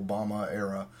 2015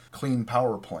 Obama-era Clean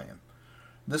Power Plan.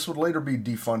 This would later be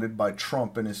defunded by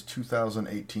Trump in his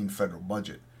 2018 federal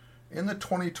budget. In the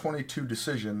 2022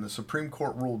 decision, the Supreme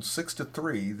Court ruled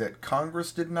 6-3 that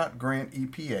Congress did not grant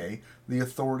EPA the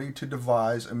authority to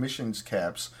devise emissions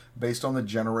caps based on the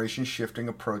generation shifting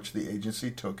approach the agency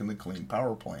took in the Clean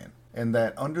Power Plan, and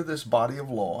that under this body of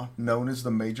law, known as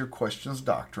the Major Questions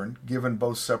Doctrine, given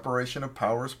both separation of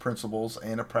powers principles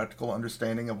and a practical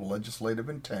understanding of legislative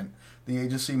intent, the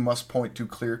agency must point to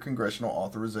clear congressional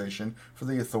authorization for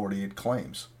the authority it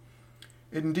claims.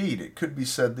 Indeed, it could be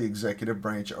said the executive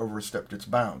branch overstepped its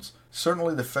bounds.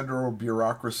 Certainly the federal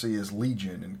bureaucracy is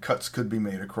legion, and cuts could be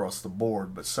made across the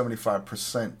board, but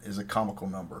 75% is a comical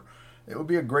number. It would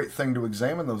be a great thing to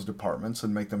examine those departments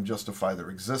and make them justify their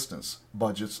existence,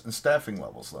 budgets, and staffing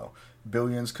levels, though.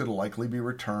 Billions could likely be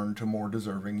returned to more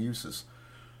deserving uses.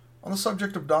 On the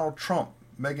subject of Donald Trump,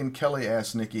 Megyn Kelly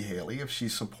asked Nikki Haley if she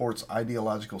supports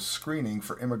ideological screening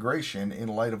for immigration in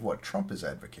light of what Trump is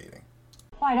advocating.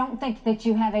 Well, I don't think that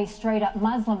you have a straight-up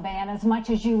Muslim ban as much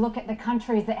as you look at the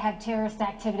countries that have terrorist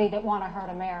activity that want to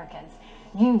hurt Americans.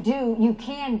 You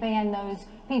can ban those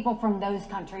people from those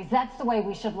countries. That's the way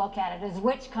we should look at it, is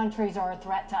which countries are a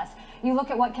threat to us. You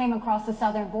look at what came across the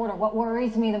southern border. What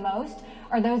worries me the most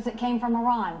are those that came from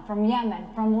Iran, from Yemen,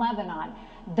 from Lebanon,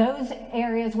 those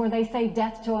areas where they say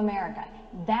death to America.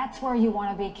 That's where you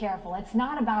want to be careful. It's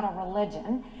not about a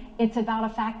religion. It's about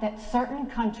a fact that certain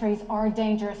countries are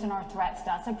dangerous and are threats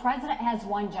to us. A president has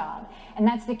one job, and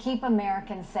that's to keep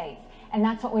Americans safe. And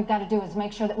that's what we've got to do, is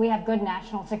make sure that we have good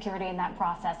national security in that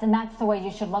process. And that's the way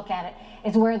you should look at it,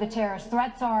 is where the terrorist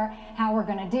threats are, how we're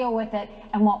going to deal with it,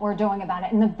 and what we're doing about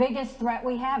it. And the biggest threat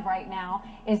we have right now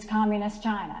is communist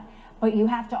China. But you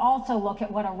have to also look at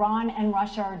what Iran and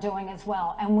Russia are doing as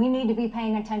well. And we need to be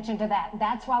paying attention to that.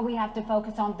 That's why we have to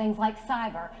focus on things like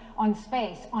cyber, on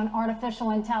space, on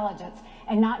artificial intelligence,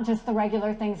 and not just the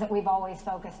regular things that we've always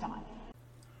focused on.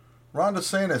 Ron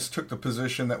DeSantis took the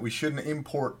position that we shouldn't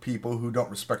import people who don't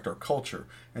respect our culture,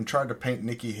 and tried to paint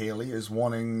Nikki Haley as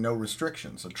wanting no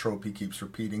restrictions, a trope he keeps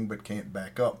repeating but can't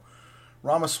back up.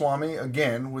 Ramaswamy,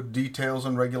 again with details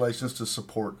and regulations to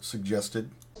support,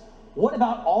 suggested, what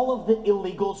about all of the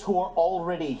illegals who are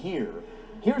already here?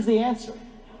 Here's the answer.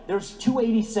 There's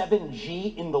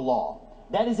 287G in the law.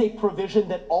 That is a provision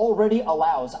that already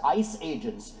allows ICE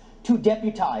agents to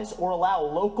deputize or allow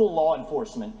local law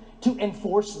enforcement to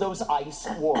enforce those ICE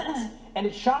warrants. And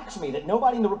it shocks me that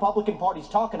nobody in the Republican Party is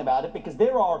talking about it, because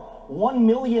there are 1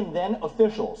 million then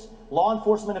officials, law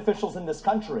enforcement officials in this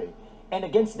country. And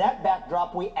against that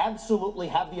backdrop, we absolutely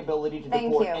have the ability to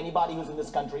deport anybody who's in this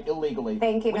country illegally.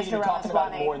 Thank you, we Mr. need to be talking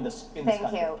about Ramaswamy. more in this country.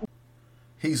 Thank you.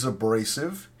 He's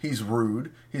abrasive, he's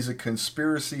rude, he's a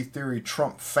conspiracy theory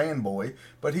Trump fanboy,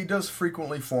 but he does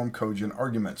frequently form cogent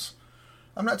arguments.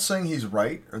 I'm not saying he's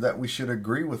right or that we should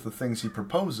agree with the things he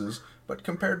proposes, but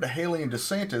compared to Haley and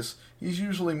DeSantis, he's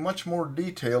usually much more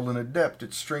detailed and adept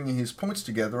at stringing his points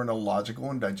together in a logical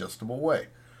and digestible way.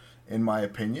 In my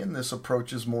opinion, this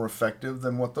approach is more effective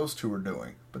than what those two are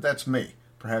doing, but that's me.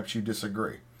 Perhaps you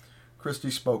disagree.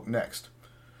 Christie spoke next.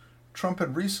 Trump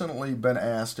had recently been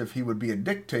asked if he would be a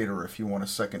dictator if he won a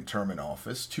second term in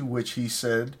office, to which he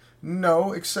said,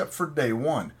 no, except for day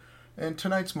one. And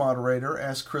tonight's moderator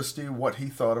asked Christie what he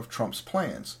thought of Trump's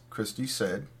plans. Christie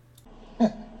said,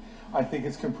 I think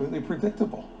it's completely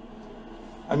predictable.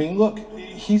 I mean, look,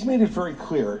 he's made it very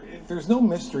clear. There's no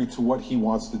mystery to what he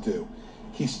wants to do.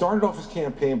 He started off his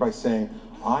campaign by saying,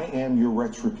 I am your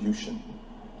retribution.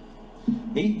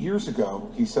 8 years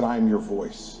ago, he said, I am your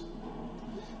voice.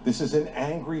 This is an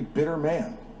angry, bitter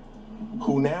man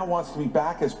who now wants to be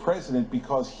back as president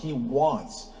because he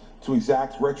wants to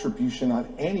exact retribution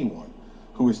on anyone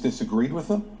who has disagreed with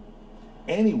him,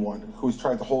 anyone who has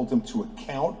tried to hold him to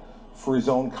account for his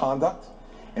own conduct.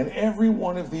 And every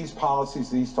one of these policies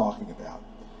that he's talking about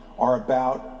are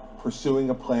about pursuing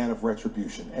a plan of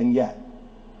retribution. And yet,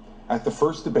 at the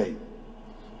first debate,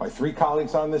 my three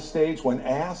colleagues on this stage, when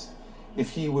asked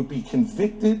if he would be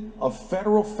convicted of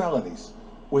federal felonies,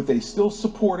 would they still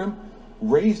support him,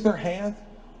 raised their hand,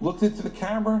 looked into the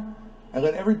camera, and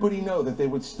let everybody know that they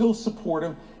would still support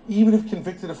him even if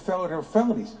convicted of federal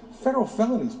felonies. Federal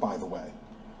felonies, by the way.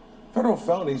 Federal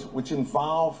felonies which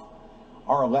involve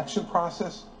our election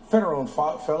process, federal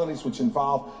felonies which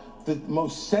involve the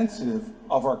most sensitive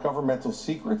of our governmental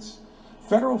secrets,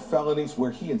 federal felonies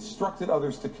where he instructed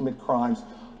others to commit crimes,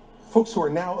 folks who are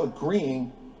now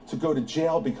agreeing to go to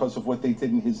jail because of what they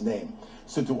did in his name.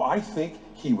 So do I think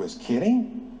he was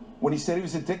kidding when he said he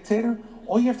was a dictator?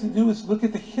 All you have to do is look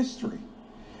at the history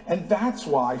And that's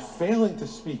why failing to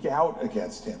speak out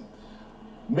against him,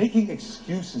 making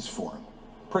excuses for him,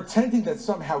 pretending that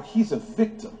somehow he's a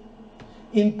victim,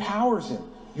 empowers him.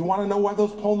 You want to know why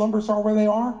those poll numbers are where they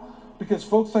are? Because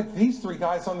folks like these three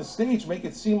guys on the stage make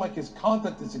it seem like his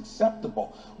conduct is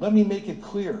acceptable. Let me make it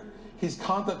clear. His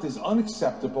conduct is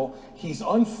unacceptable. He's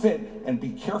unfit, and be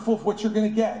careful of what you're going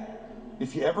to get.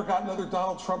 If you ever got another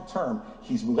Donald Trump term,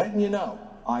 he's letting you know,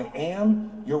 I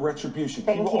am your retribution.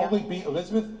 He will only be,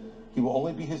 Elizabeth, he will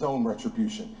only be his own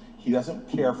retribution. He doesn't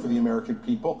care for the American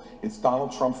people. It's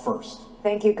Donald Trump first.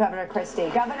 Thank you, Governor Christie.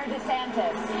 Governor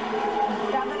DeSantis.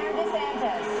 Governor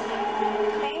DeSantis.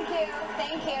 Thank you.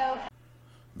 Thank you.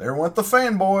 There went the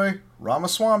fanboy.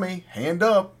 Ramaswamy, hand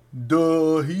up.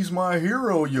 Duh, he's my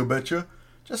hero, you betcha.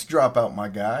 Just drop out, my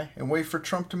guy, and wait for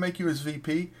Trump to make you his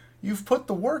VP. You've put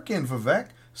the work in, Vivek.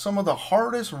 Some of the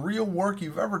hardest real work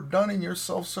you've ever done in your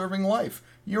self-serving life.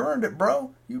 You earned it,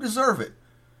 bro. You deserve it.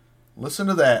 Listen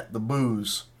to that, the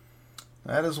boos.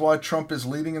 That is why Trump is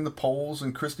leading in the polls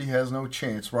and Christie has no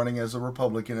chance running as a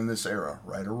Republican in this era,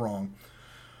 right or wrong.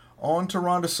 On to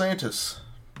Ron DeSantis.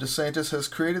 DeSantis has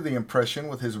created the impression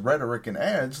with his rhetoric and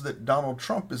ads that Donald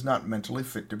Trump is not mentally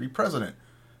fit to be president.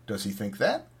 Does he think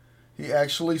that? He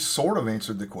actually sort of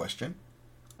answered the question.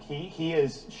 He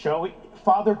is showing,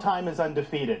 Father Time is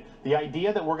undefeated. The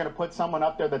idea that we're going to put someone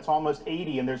up there that's almost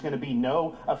 80 and there's going to be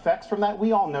no effects from that,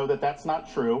 we all know that that's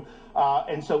not true.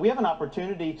 And so we have an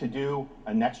opportunity to do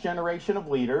a next generation of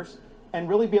leaders and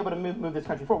really be able to move this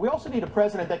country forward. We also need a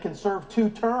president that can serve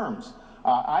 2 terms.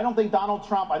 I don't think Donald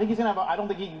Trump, I think he's going to have, I don't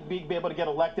think he'd be able to get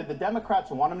elected. The Democrats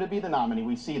want him to be the nominee.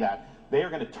 We see that. They are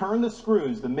going to turn the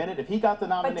screws the minute, if he got the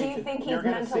nomination, but do you think you're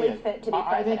he's going to see mentally it. fit to be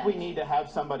president? I think we need to have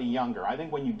somebody younger. I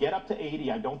think when you get up to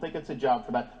 80, I don't think it's a job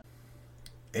for that.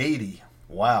 80.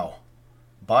 Wow.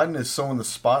 Biden is so in the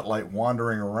spotlight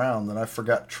wandering around that I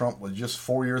forgot Trump was just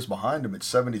 4 years behind him at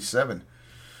 77.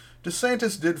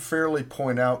 DeSantis did fairly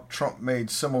point out Trump made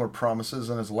similar promises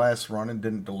in his last run and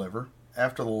didn't deliver.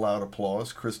 After the loud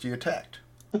applause, Christie attacked.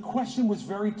 The question was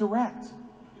very direct.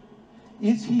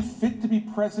 Is he fit to be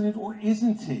president or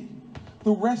isn't he?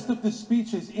 The rest of the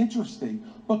speech is interesting,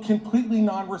 but completely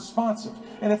non-responsive.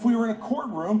 And if we were in a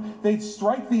courtroom, they'd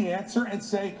strike the answer and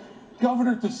say,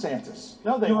 Governor DeSantis.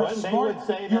 No, they wouldn't. They would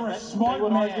say that you're a smart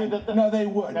man. No, they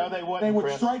would. No, they wouldn't. They would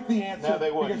Chris. strike the answer no,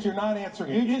 they because you're not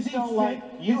answering you it. Just is he don't fit? like.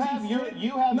 You is have he your. fit?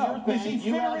 You have no. your thing. Is he fit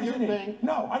you or have your isn't thing. he?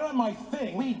 No, I don't have my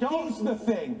thing. We don't. He's the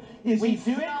thing. Is he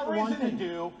fit or isn't he?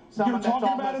 Do you're talking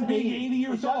about him being 80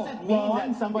 years old. It doesn't mean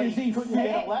that somebody couldn't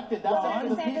get elected. That's up to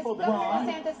the people to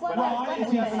decide. Ron, is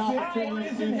he fit or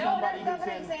isn't he?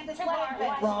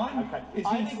 Ron,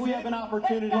 I think we have an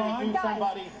opportunity to do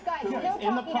somebody who is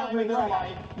in the prime of their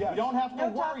life. You don't have to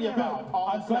worry about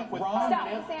all the stuff with Ron.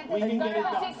 We can get it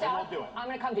done, and we'll do it. I'm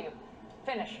going to come to you.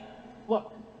 Finish.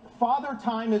 Look, Father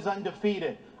Time is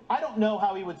undefeated. I don't know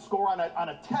how he would score on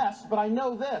a test, but I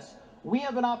know this. We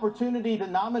have an opportunity to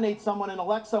nominate someone and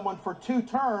elect someone for 2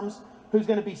 terms who's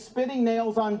going to be spitting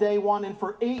nails on day 1 and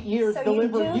for 8 years so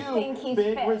deliver you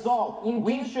big results.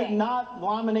 We should not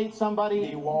nominate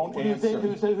somebody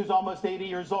who's almost 80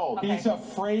 years old. Okay. He's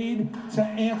afraid to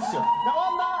answer. No,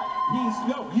 I'm not.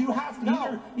 You have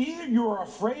to either you're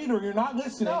afraid or you're not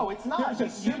listening. No, it's not.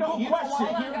 There's a simple question.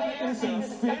 Is he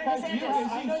fit? Nobody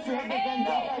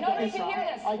can hear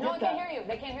this. No one can hear you.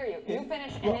 They can't hear you. You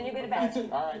finish and then you get it back. All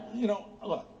right.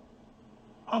 Look,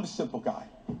 I'm a simple guy.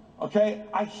 Okay?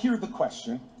 I hear the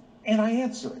question and I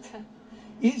answer it.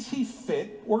 Is he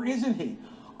fit or isn't he?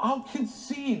 I'll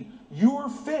concede you're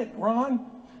fit, Ron.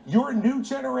 You're a new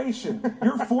generation.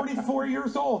 You're 44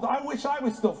 years old. I wish I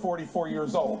was still 44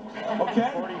 years old. Okay?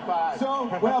 45.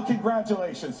 So, well,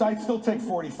 congratulations. I'd still take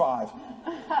 45.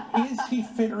 Is he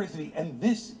fit or isn't he? And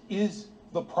this is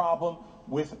the problem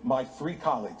with my 3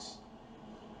 colleagues.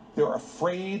 They're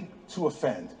afraid to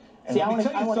offend. And let me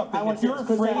tell you something. If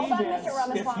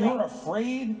you're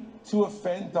afraid to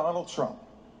offend Donald Trump,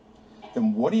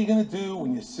 then what are you going to do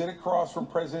when you sit across from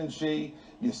President Xi,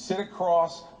 you sit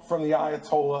across from the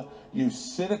Ayatollah, you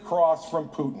sit across from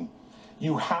Putin?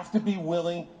 You have to be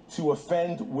willing to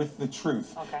offend with the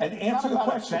truth. Okay. And answer the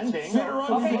question. Fit or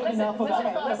unfit? Okay, listen.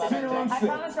 Fit or unfit? I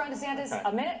promised Ron DeSantis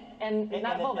a minute and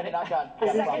not a full minute.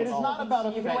 It is not about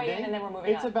offending. You can weigh in and then we're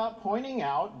moving on. It's about pointing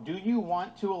out, do you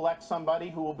want to elect somebody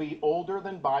who will be older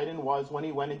than Biden was when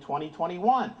he went in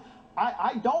 2021?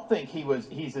 I don't think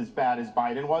he's as bad as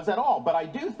Biden was at all, but I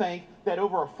do think that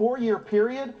over a 4-year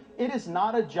period, it is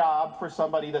not a job for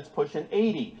somebody that's pushing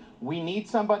 80. We need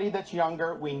somebody that's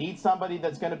younger. We need somebody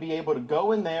that's going to be able to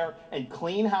go in there and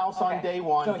clean house on day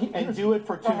 1 and do it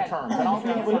for 2 terms. And I'll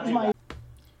be able to do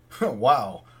that.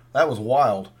 Wow, that was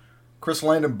wild. Chris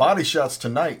landed body shots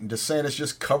tonight, and DeSantis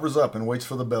just covers up and waits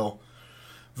for the bell.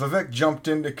 Vivek jumped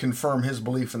in to confirm his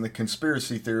belief in the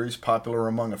conspiracy theories popular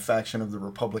among a faction of the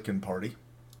Republican Party.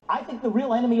 I think the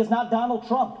real enemy is not Donald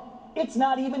Trump. It's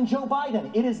not even Joe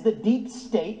Biden. It is the deep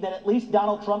state that at least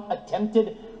Donald Trump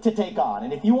attempted to take on.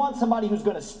 And if you want somebody who's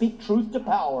going to speak truth to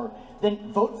power,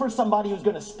 then vote for somebody who's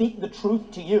going to speak the truth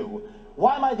to you.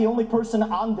 Why am I the only person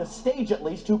on the stage, at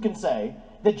least, who can say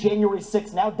that January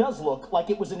 6th now does look like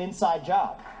it was an inside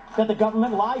job? That the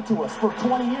government lied to us for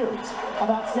 20 years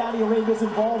about Saudi Arabia's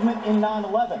involvement in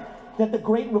 9/11. That the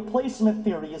Great Replacement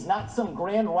theory is not some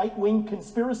grand right-wing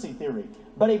conspiracy theory,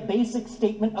 but a basic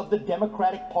statement of the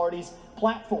Democratic Party's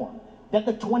platform. That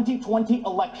the 2020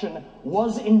 election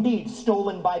was indeed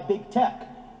stolen by big tech.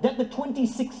 That the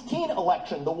 2016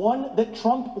 election, the one that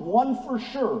Trump won for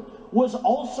sure, was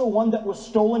also one that was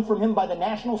stolen from him by the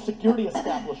national security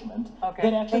establishment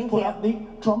that actually put up the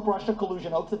Trump-Russia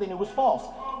collusion hoax that they knew was false.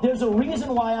 There's a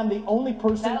reason why I'm the only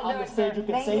person on the stage who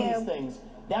can say these things.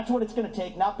 That's what it's going to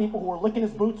take, not people who are licking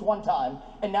his boots one time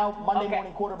and now Monday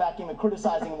morning quarterbacking and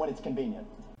criticizing him when it's convenient.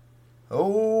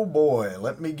 Oh boy,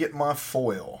 let me get my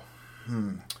foil.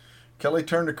 Kelly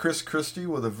turned to Chris Christie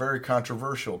with a very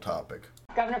controversial topic.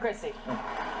 Governor Christie.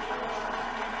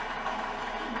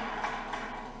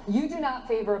 You do not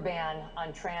favor a ban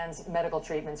on trans medical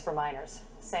treatments for minors,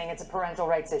 saying it's a parental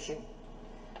rights issue.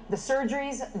 The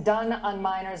surgeries done on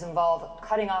minors involve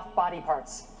cutting off body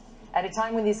parts at a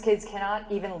time when these kids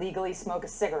cannot even legally smoke a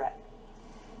cigarette.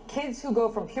 Kids who go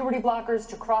from puberty blockers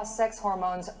to cross-sex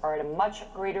hormones are at a much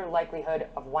greater likelihood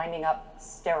of winding up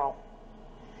sterile.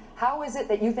 How is it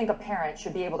that you think a parent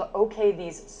should be able to okay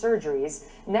these surgeries,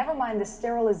 never mind the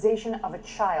sterilization of a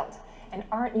child? And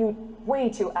aren't you way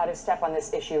too out of step on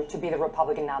this issue to be the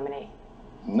Republican nominee?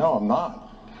 No, I'm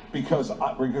not. Because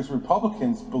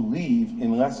Republicans believe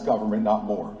in less government, not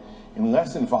more. In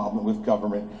less involvement with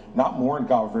government, not more in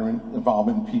government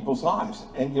involvement in people's lives.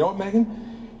 And you know what,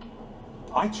 Megan?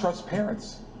 I trust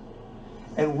parents.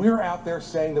 And we're out there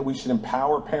saying that we should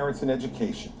empower parents in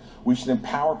education. We should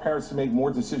empower parents to make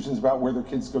more decisions about where their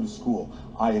kids go to school.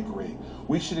 I agree.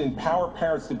 We should empower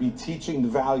parents to be teaching the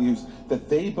values that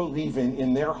they believe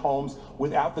in their homes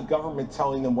without the government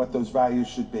telling them what those values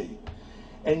should be.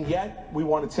 And yet we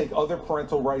want to take other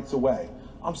parental rights away.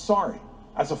 I'm sorry.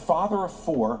 As a father of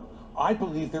 4, I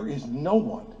believe there is no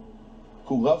one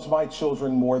who loves my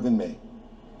children more than me.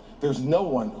 There's no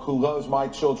one who loves my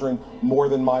children more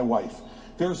than my wife.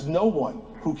 There's no one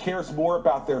who cares more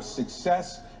about their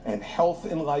success and health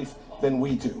in life than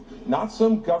we do. Not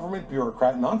some government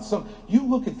bureaucrat, not some, you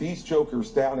look at these jokers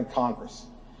down in Congress.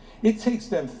 It takes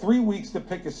them 3 weeks to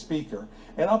pick a speaker,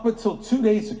 and up until 2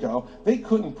 days ago, they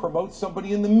couldn't promote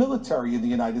somebody in the military in the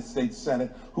United States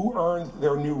Senate who earned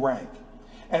their new rank.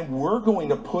 And we're going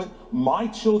to put my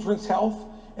children's health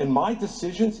and my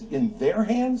decisions in their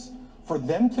hands for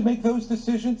them to make those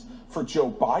decisions, for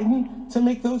Joe Biden to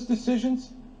make those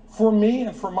decisions, for me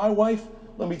and for my wife.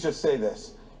 Let me just say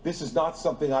this. This is not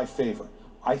something I favor.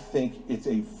 I think it's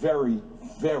a very,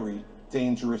 very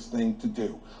dangerous thing to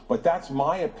do. But that's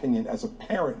my opinion as a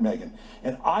parent, Megan.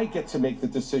 And I get to make the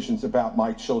decisions about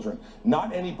my children,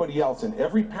 not anybody else. And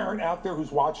every parent out there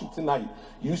who's watching tonight,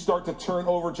 you start to turn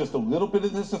over just a little bit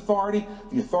of this authority,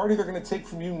 the authority they're going to take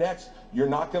from you next, you're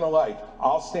not going to like.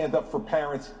 I'll stand up for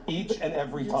parents each and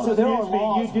every time. So there are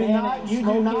laws banning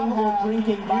smoking or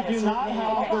drinking by a certain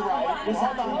age. Let me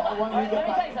tell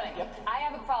you something. I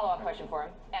have a follow-up question for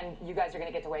him, and you guys are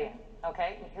going to get to weigh in,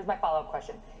 okay? Here's my follow-up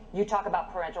question. You talk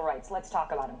about parental rights. Let's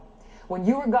talk about them. When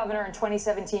you were governor in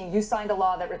 2017, you signed a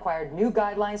law that required new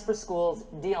guidelines for schools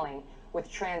dealing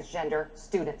with transgender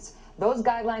students. Those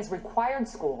guidelines required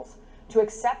schools to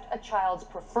accept a child's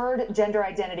preferred gender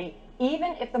identity,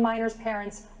 even if the minor's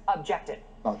parents objected.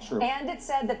 Not true. And it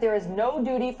said that there is no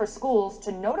duty for schools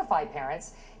to notify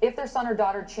parents if their son or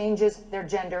daughter changes their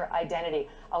gender identity,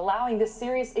 allowing this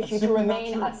serious issue to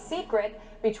remain a secret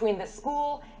between the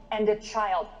school and a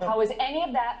child. How is any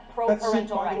of that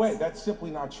pro-parental rights? By the way, that's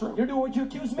simply not true. You're doing what you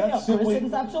accuse me of, Chris. It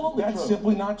is absolutely true. That's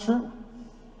simply not true.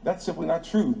 That's simply not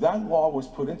true. That law was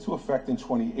put into effect in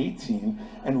 2018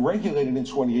 and regulated in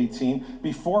 2018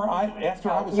 after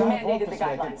I was out of office, the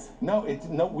guidelines.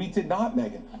 Megan. No, we did not,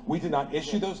 Megan. We did not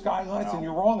issue those guidelines, and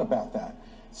you're wrong about that.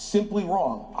 Simply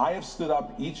wrong. I have stood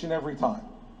up each and every time.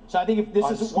 So I think if this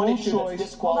is one issue that's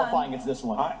disqualifying, it's this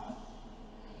one.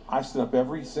 I stood up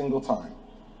every single time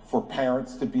for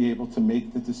parents to be able to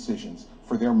make the decisions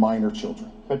for their minor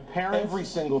children. But parents... Every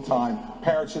single time,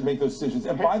 parents should make those decisions.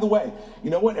 And by the way, you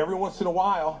know what? Every once in a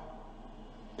while,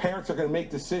 parents are going to make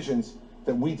decisions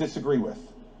that we disagree with.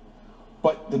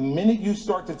 But the minute you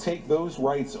start to take those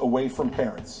rights away from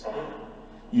parents,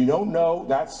 you don't know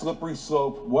that slippery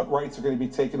slope, what rights are going to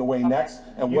be taken away next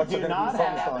and what's going to be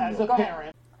focused on as you. a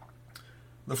parent.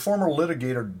 The former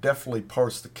litigator deftly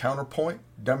parsed the counterpoint,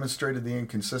 demonstrated the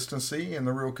inconsistency and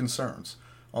the real concerns.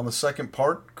 On the second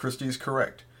part, Christie is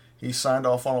correct. He signed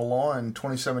off on a law in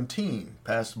 2017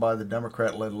 passed by the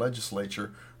Democrat-led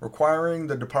legislature requiring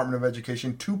the Department of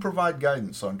Education to provide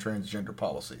guidance on transgender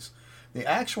policies. The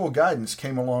actual guidance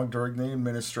came along during the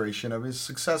administration of his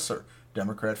successor,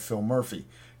 Democrat Phil Murphy.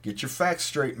 Get your facts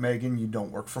straight, Megan. You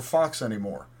don't work for Fox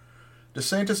anymore.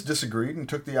 DeSantis disagreed and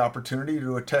took the opportunity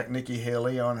to attack Nikki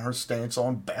Haley on her stance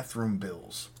on bathroom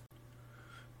bills.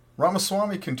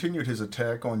 Ramaswamy continued his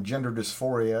attack on gender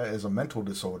dysphoria as a mental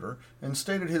disorder and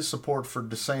stated his support for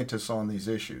DeSantis on these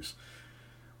issues.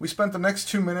 We spent the next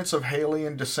 2 minutes of Haley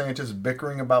and DeSantis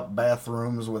bickering about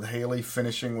bathrooms, with Haley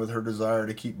finishing with her desire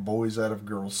to keep boys out of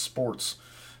girls' sports.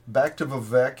 Back to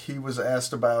Vivek, he was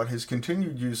asked about his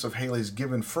continued use of Haley's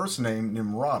given first name,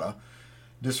 Nimrata,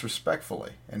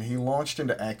 disrespectfully, and he launched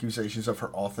into accusations of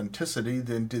her authenticity,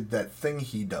 then did that thing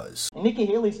he does. Nikki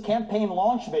Haley's campaign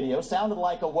launch video sounded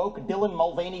like a woke Dylan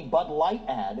Mulvaney Bud Light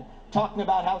ad talking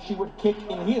about how she would kick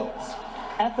in heels.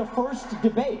 At the first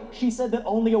debate, she said that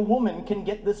only a woman can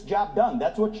get this job done.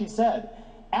 That's what she said.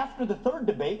 After the third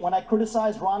debate, when I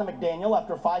criticized Ronna McDaniel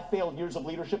after 5 failed years of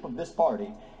leadership of this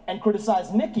party and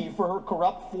criticized Nikki for her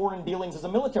corrupt foreign dealings as a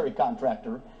military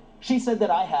contractor, she said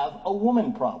that I have a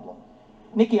woman problem.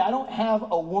 Nikki, I don't have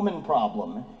a woman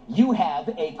problem. You have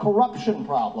a corruption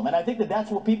problem. And I think that that's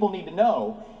what people need to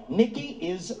know. Nikki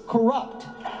is corrupt.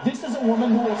 This is a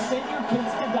woman who will send your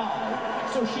kids to die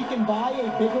so she can buy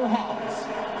a bigger house.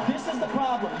 This is the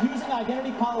problem. Using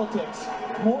identity politics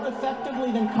more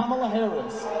effectively than Kamala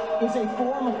Harris is a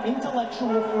form of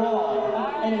intellectual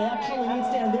fraud. And it actually needs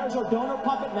to end. There's our donor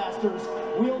puppet masters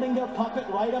wielding their puppet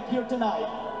right up here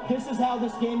tonight. This is how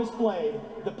this game is played.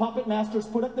 The puppet masters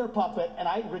put up their puppet, and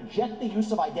I reject the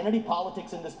use of identity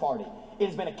politics in this party. It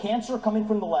has been a cancer coming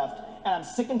from the left, and I'm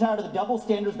sick and tired of the double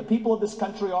standards. The people of this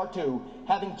country are too.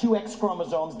 Having 2 X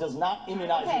chromosomes does not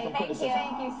immunize you from criticism.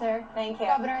 Thank you, sir. Thank you.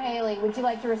 Governor Haley, would you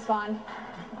like to respond?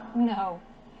 No.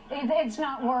 It's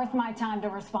not worth my time to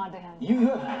respond to him. You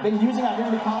have been using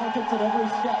identity politics at every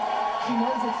step. She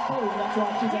knows it's true, and that's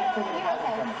why she's actually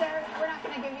Okay, sir, we're not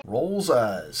going to give you... Rolls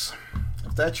eyes.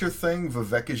 If that's your thing,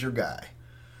 Vivek is your guy.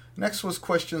 Next was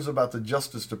questions about the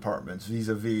Justice Department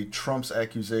vis-a-vis Trump's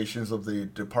accusations of the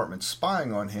department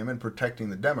spying on him and protecting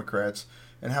the Democrats,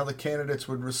 and how the candidates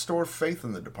would restore faith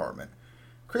in the department.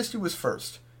 Christie was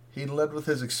first. He led with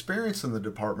his experience in the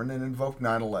department and invoked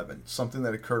 9/11, something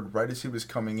that occurred right as he was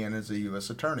coming in as a U.S.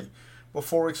 attorney,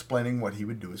 before explaining what he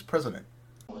would do as president.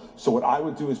 So what I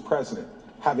would do as president,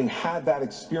 having had that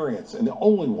experience, and the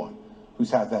only one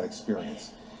who's had that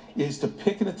experience, is to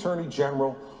pick an attorney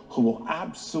general who will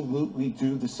absolutely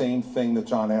do the same thing that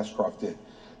John Ashcroft did,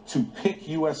 to pick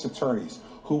U.S. attorneys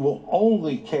who will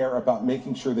only care about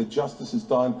making sure that justice is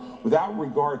done without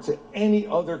regard to any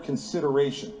other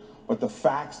consideration but the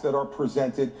facts that are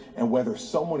presented and whether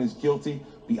someone is guilty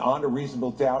beyond a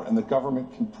reasonable doubt and the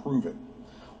government can prove it.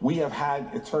 We have had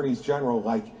attorneys general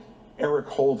like Eric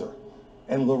Holder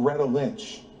and Loretta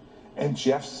Lynch and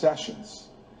Jeff Sessions,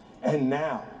 and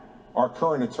now our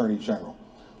current attorney general,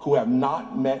 who have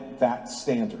not met that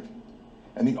standard.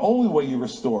 And the only way you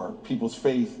restore people's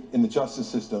faith in the justice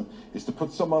system is to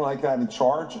put someone like that in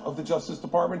charge of the Justice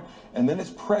Department, and then as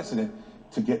president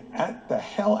to get the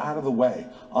hell out of the way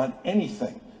on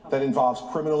anything that involves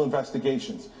criminal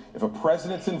investigations. If a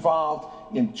president's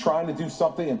involved in trying to do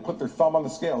something and put their thumb on the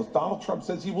scale, as Donald Trump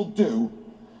says he will do,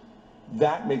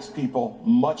 that makes people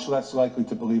much less likely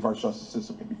to believe our justice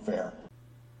system can be fair.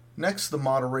 Next, the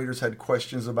moderators had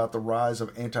questions about the rise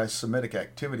of anti-Semitic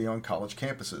activity on college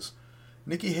campuses.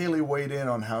 Nikki Haley weighed in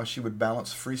on how she would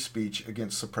balance free speech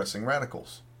against suppressing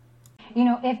radicals. You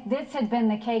know, if this had been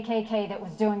the KKK that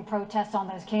was doing protests on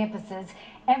those campuses,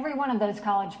 every one of those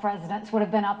college presidents would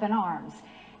have been up in arms.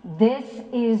 This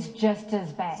is just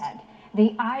as bad.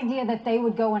 The idea that they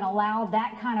would go and allow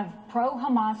that kind of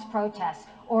pro-Hamas protest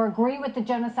or agree with the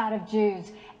genocide of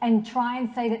Jews and try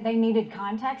and say that they needed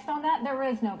context on that, there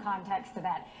is no context to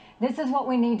that. This is what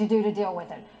we need to do to deal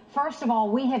with it. First of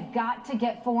all, we have got to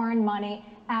get foreign money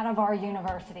out of our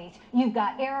universities. You've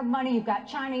got Arab money, you've got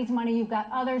Chinese money, you've got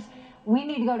others. We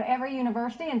need to go to every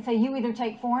university and say you either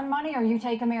take foreign money or you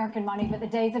take American money, but the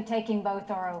days of taking both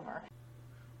are over.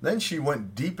 Then she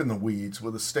went deep in the weeds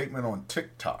with a statement on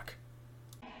TikTok.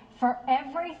 For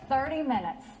every 30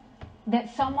 minutes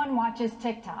that someone watches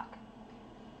TikTok,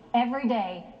 every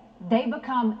day they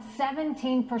become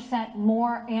 17%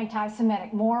 more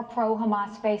anti-Semitic, more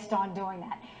pro-Hamas based on doing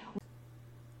that.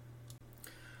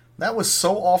 That was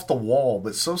so off the wall,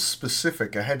 but so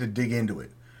specific I had to dig into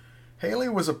it. Haley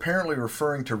was apparently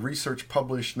referring to research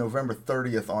published November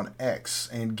 30th on X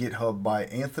and GitHub by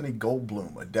Anthony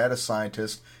Goldblum, a data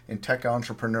scientist and tech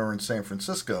entrepreneur in San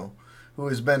Francisco, who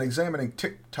has been examining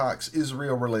TikTok's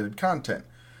Israel-related content.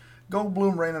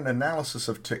 Goldblum ran an analysis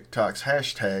of TikTok's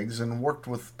hashtags and worked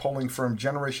with polling firm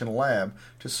Generation Lab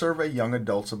to survey young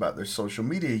adults about their social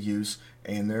media use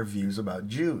and their views about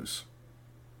Jews.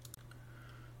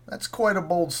 That's quite a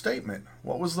bold statement.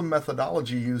 What was the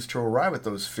methodology used to arrive at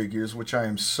those figures, which I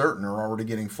am certain are already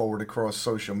getting forward across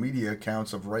social media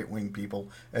accounts of right-wing people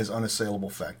as unassailable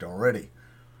fact already?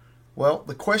 Well,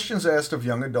 the questions asked of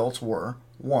young adults were: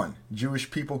 1. Jewish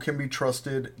people can be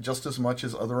trusted just as much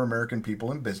as other American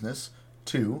people in business.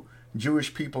 2.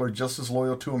 Jewish people are just as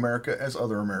loyal to America as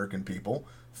other American people.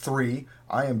 3.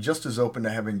 I am just as open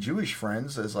to having Jewish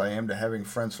friends as I am to having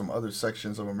friends from other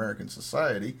sections of American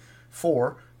society.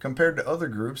 4. Compared to other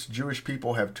groups, Jewish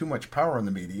people have too much power in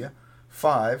the media.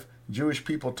 5. Jewish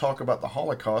people talk about the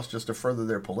Holocaust just to further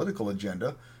their political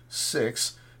agenda.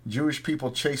 6. Jewish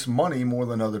people chase money more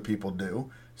than other people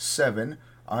do. 7.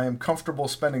 I am comfortable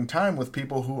spending time with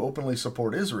people who openly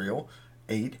support Israel.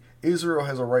 8. Israel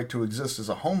has a right to exist as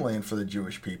a homeland for the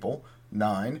Jewish people.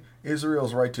 9.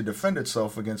 Israel's right to defend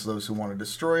itself against those who want to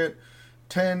destroy it.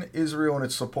 10. Israel and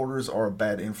its supporters are a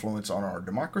bad influence on our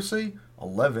democracy.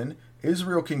 11.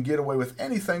 Israel can get away with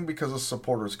anything because its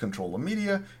supporters control the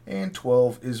media. And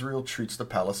 12. Israel treats the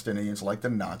Palestinians like the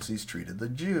Nazis treated the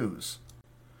Jews.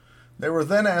 They were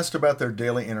then asked about their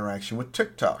daily interaction with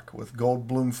TikTok, with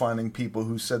Goldblum finding people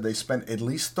who said they spent at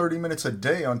least 30 minutes a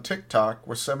day on TikTok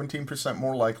were 17%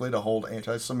 more likely to hold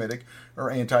anti-Semitic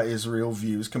or anti-Israel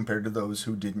views compared to those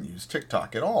who didn't use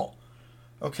TikTok at all.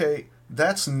 Okay,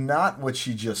 that's not what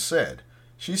she just said.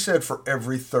 She said for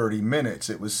every 30 minutes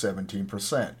it was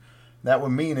 17%. That would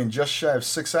mean in just shy of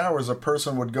 6 hours a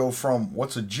person would go from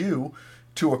what's a Jew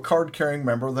to a card-carrying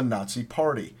member of the Nazi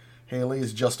Party. Haley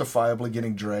is justifiably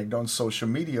getting dragged on social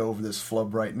media over this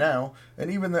flub right now,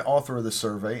 and even the author of the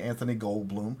survey, Anthony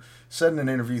Goldblum, said in an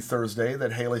interview Thursday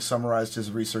that Haley summarized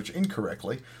his research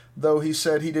incorrectly, though he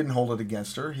said he didn't hold it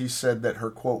against her. He said that her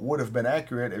quote would have been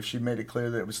accurate if she made it clear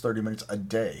that it was 30 minutes a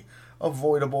day.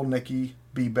 Avoidable, Nikki.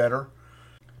 Be better.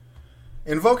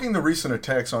 Invoking the recent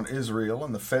attacks on Israel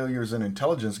and the failures in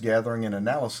intelligence gathering and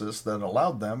analysis that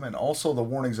allowed them, and also the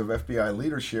warnings of FBI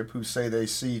leadership who say they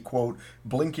see, quote,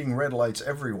 blinking red lights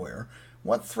everywhere,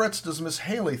 what threats does Miss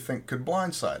Haley think could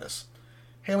blindside us?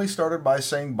 Haley started by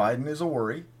saying Biden is a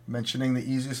worry, mentioning the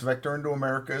easiest vector into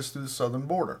America is through the southern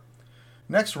border.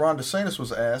 Next, Ron DeSantis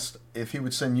was asked if he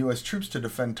would send U.S. troops to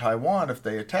defend Taiwan if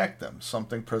they attacked them,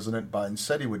 something President Biden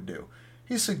said he would do.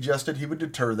 He suggested he would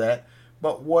deter that.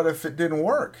 But what if it didn't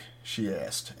work, she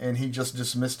asked, and he just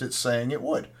dismissed it, saying it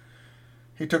would.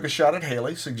 He took a shot at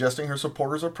Haley, suggesting her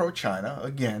supporters are pro-China.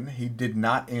 Again, he did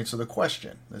not answer the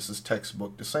question. This is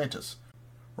textbook DeSantis.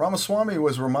 Ramaswamy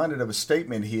was reminded of a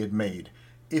statement he had made.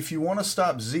 If you want to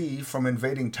stop Z from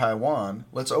invading Taiwan,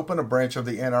 let's open a branch of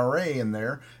the NRA in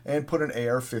there and put an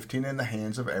AR-15 in the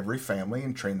hands of every family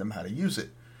and train them how to use it.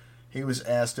 He was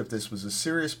asked if this was a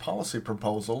serious policy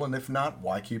proposal, and if not,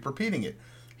 why keep repeating it?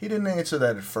 He didn't answer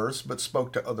that at first, but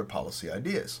spoke to other policy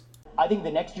ideas. I think the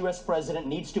next U.S. president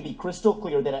needs to be crystal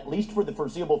clear that at least for the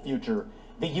foreseeable future,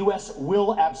 the U.S.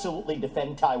 will absolutely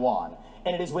defend Taiwan.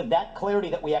 And it is with that clarity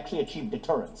that we actually achieve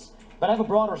deterrence. But I have a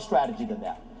broader strategy than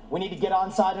that. We need to get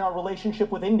on side in our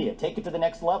relationship with India, take it to the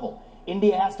next level.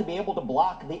 India has to be able to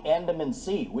block the Andaman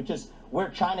Sea, which is where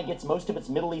China gets most of its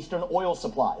Middle Eastern oil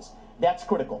supplies. That's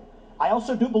critical. I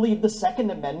also do believe the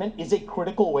Second Amendment is a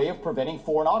critical way of preventing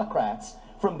foreign autocrats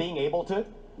from being able to,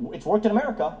 it's worked in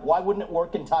America, why wouldn't it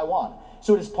work in Taiwan?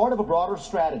 So it is part of a broader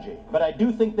strategy, but I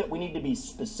do think that we need to be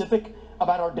specific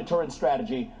about our deterrence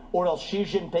strategy, or else Xi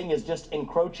Jinping is just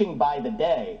encroaching by the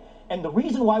day. And the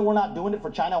reason why we're not doing it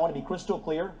for China, I want to be crystal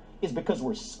clear, is because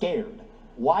we're scared.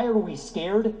 Why are we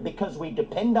scared? Because we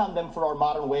depend on them for our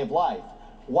modern way of life.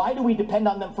 Why do we depend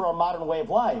on them for our modern way of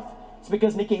life? It's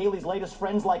because Nikki Haley's latest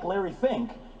friends like Larry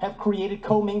Fink have created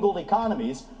commingled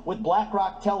economies with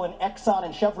BlackRock telling Exxon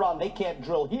and Chevron they can't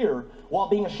drill here, while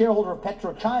being a shareholder of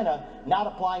PetroChina, not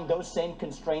applying those same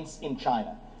constraints in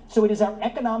China. So it is our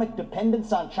economic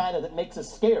dependence on China that makes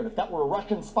us scared. If that were a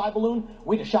Russian spy balloon,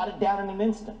 we'd have shot it down in an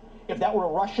instant. If that were a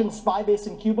Russian spy base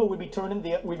in Cuba, we'd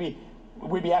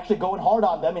be actually going hard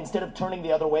on them instead of turning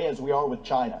the other way as we are with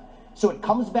China. So it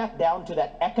comes back down to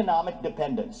that economic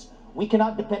dependence. We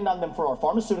cannot depend on them for our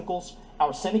pharmaceuticals,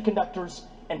 our semiconductors,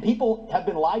 and people have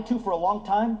been lied to for a long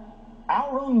time,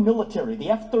 our own military, the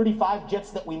F-35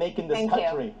 jets that we make in this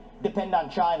country, depend on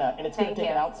China, and it's going to take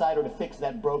an outsider to fix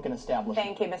that broken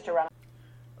establishment. Thank you, Mr. Ron.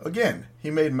 Again, he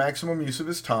made maximum use of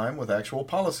his time with actual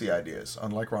policy ideas,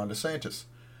 unlike Ron DeSantis.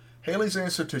 Haley's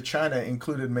answer to China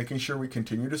included making sure we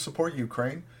continue to support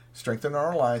Ukraine, strengthen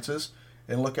our alliances,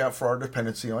 and look out for our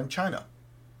dependency on China.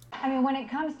 I mean, when it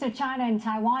comes to China and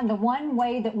Taiwan, the one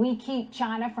way that we keep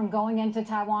China from going into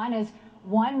Taiwan is,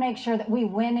 one, make sure that we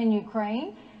win in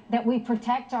Ukraine, that we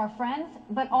protect our friends,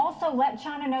 but also let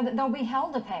China know that they'll be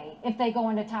held to pay if they go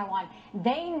into Taiwan.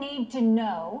 They need to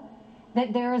know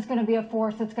that there is going to be a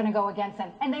force that's going to go against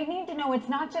them. And they need to know it's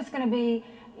not just going to be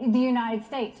the United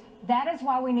States. That is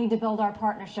why we need to build our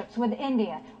partnerships with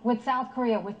India, with South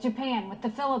Korea, with Japan, with the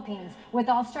Philippines, with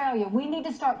Australia. We need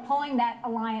to start pulling that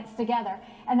alliance together.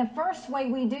 And the first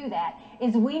way we do that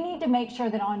is we need to make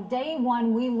sure that on day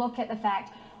one we look at the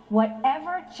fact,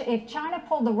 if China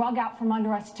pulled the rug out from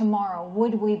under us tomorrow,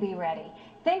 would we be ready?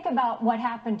 Think about what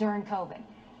happened during COVID.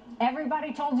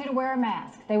 Everybody told you to wear a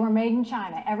mask. They were made in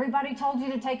China. Everybody told you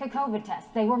to take a COVID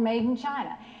test. They were made in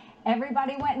China.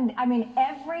 Everybody went and, I mean,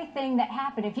 everything that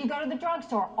happened, if you go to the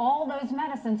drugstore, all those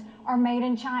medicines are made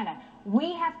in China.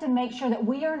 We have to make sure that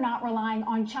we are not relying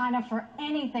on China for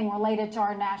anything related to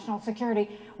our national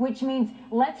security, which means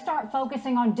let's start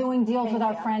focusing on doing deals with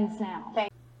our friends now.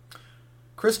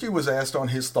 Christie was asked on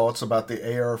his thoughts about the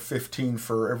AR-15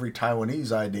 for every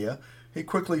Taiwanese idea. He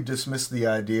quickly dismissed the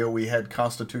idea we had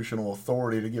constitutional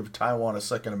authority to give Taiwan a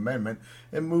Second Amendment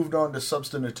and moved on to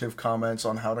substantive comments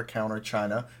on how to counter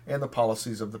China and the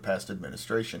policies of the past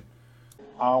administration.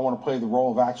 I want to play the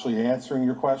role of actually answering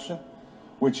your question,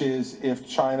 which is if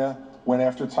China went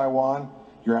after Taiwan,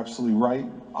 you're absolutely right.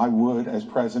 I would, as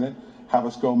president, have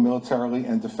us go militarily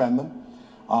and defend them.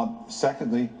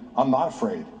 Secondly, I'm not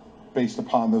afraid, based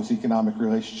upon those economic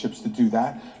relationships, to do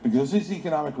that, because these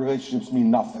economic relationships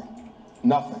mean nothing.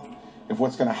 Nothing. If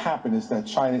what's going to happen is that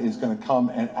China is going to come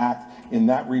and act in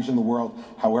that region of the world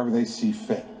however they see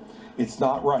fit. It's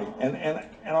not right. And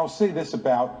I'll say this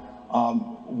about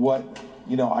what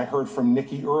I heard from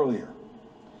Nikki earlier.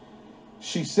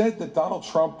 She said that Donald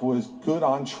Trump was good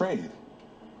on trade.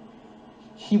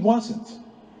 He wasn't.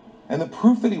 And the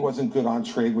proof that he wasn't good on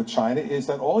trade with China is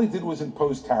that all he did was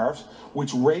impose tariffs,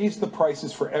 which raised the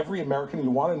prices for every American. You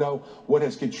want to know what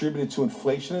has contributed to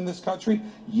inflation in this country?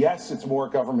 Yes, it's more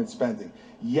government spending.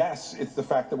 Yes, it's the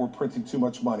fact that we're printing too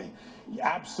much money.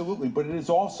 Absolutely. But it is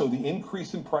also the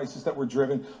increase in prices that were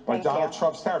driven by Donald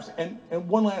Trump's tariffs. And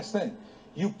one last thing.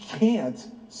 You can't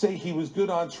say he was good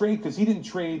on trade because he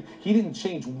didn't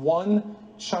change one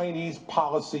Chinese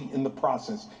policy in the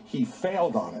process. He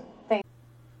failed on it.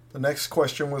 The next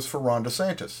question was for Ron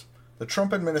DeSantis. The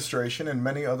Trump administration and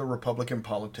many other Republican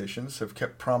politicians have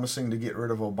kept promising to get rid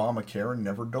of Obamacare and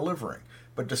never delivering.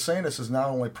 But DeSantis is not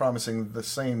only promising the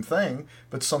same thing,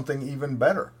 but something even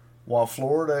better. While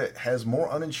Florida has more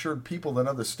uninsured people than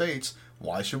other states,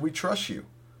 why should we trust you?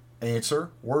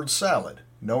 Answer, word salad.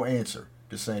 No answer.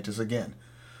 DeSantis again.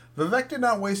 Vivek did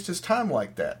not waste his time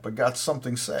like that, but got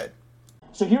something said.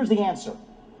 So here's the answer.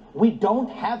 We don't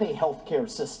have a health care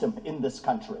system in this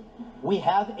country. We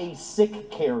have a sick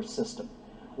care system.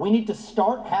 We need to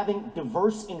start having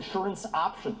diverse insurance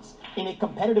options in a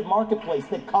competitive marketplace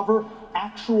that cover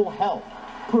actual health,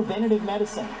 preventative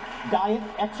medicine, diet,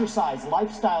 exercise,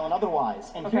 lifestyle, and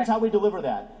otherwise. And here's how we deliver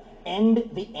that. End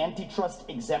the antitrust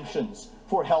exemptions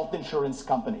for health insurance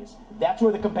companies. That's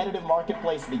where the competitive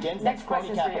marketplace begins. That's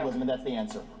crony capitalism, and that's the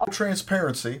answer.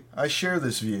 Transparency, I share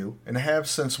this view and have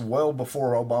since well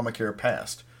before Obamacare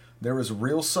passed. There is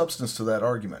real substance to that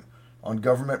argument. On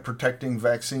government protecting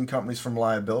vaccine companies from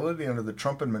liability under the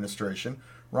Trump administration,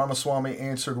 Ramaswamy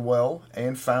answered well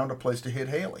and found a place to hit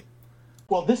Haley.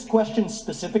 Well, this question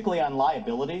specifically on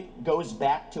liability goes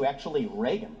back to actually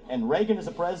Reagan. And Reagan is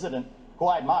a president who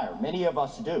I admire. Many of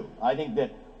us do. I think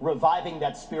that reviving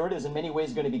that spirit is in many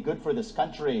ways going to be good for this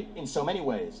country in so many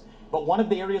ways. But one of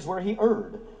the areas where he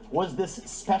erred was this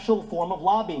special form of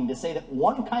lobbying to say that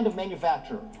one kind of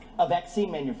manufacturer, a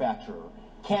vaccine manufacturer,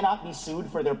 cannot be sued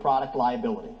for their product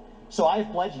liability. So I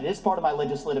have pledged, it is part of my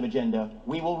legislative agenda,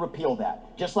 we will repeal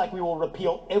that, just like we will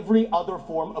repeal every other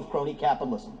form of crony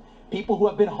capitalism. People who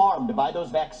have been harmed by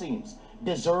those vaccines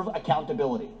deserve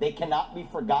accountability. They cannot be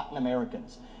forgotten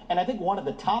Americans. And I think one of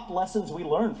the top lessons we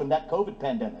learned from that COVID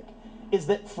pandemic is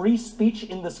that free speech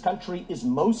in this country is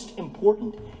most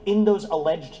important in those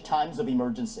alleged times of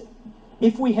emergency.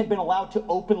 If we had been allowed to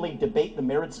openly debate the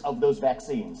merits of those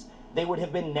vaccines, they would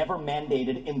have been never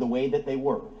mandated in the way that they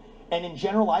were. And in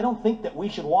general, I don't think that we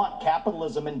should want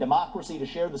capitalism and democracy to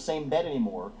share the same bed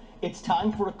anymore. It's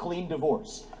time for a clean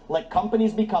divorce. Let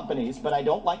companies be companies, but I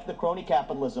don't like the crony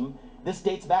capitalism. This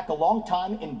dates back a long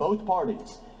time in both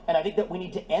parties. And I think that we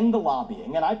need to end the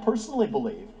lobbying. And I personally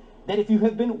believe that if you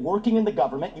have been working in the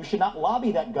government, you should not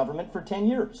lobby that government for 10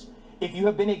 years. If you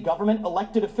have been a government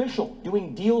elected official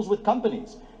doing deals with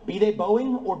companies, be they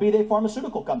Boeing or be they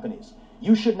pharmaceutical companies,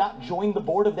 you should not join the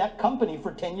board of that company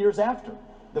for 10 years after.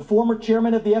 The former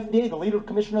chairman of the FDA, the leader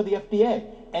commissioner of the FDA,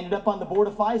 ended up on the board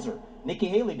of Pfizer. Nikki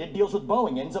Haley did deals with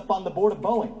Boeing, ends up on the board of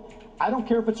Boeing. I don't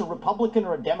care if it's a Republican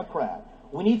or a Democrat.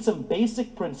 We need some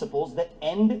basic principles that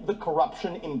end the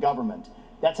corruption in government.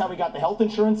 That's how we got the health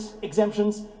insurance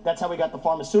exemptions. That's how we got the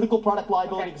pharmaceutical product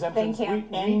liability exemptions. Thank you.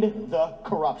 We end the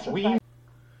corruption.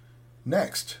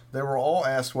 Next, they were all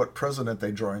asked what president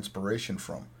they draw inspiration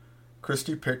from.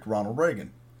 Christie picked Ronald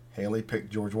Reagan. Haley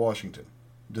picked George Washington.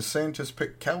 DeSantis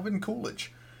picked Calvin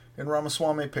Coolidge. And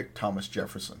Ramaswamy picked Thomas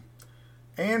Jefferson.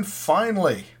 And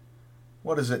finally,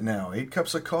 what is it now, 8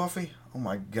 cups of coffee? Oh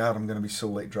my God, I'm going to be so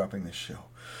late dropping this show.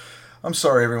 I'm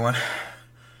sorry, everyone.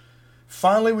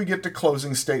 Finally, we get to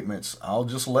closing statements. I'll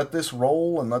just let this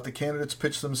roll and let the candidates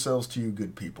pitch themselves to you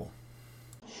good people.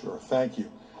 Sure, thank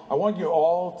you. I want you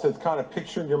all to kind of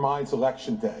picture in your minds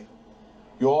Election Day.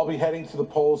 You'll all be heading to the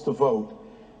polls to vote,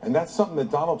 and that's something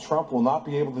that Donald Trump will not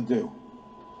be able to do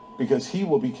because he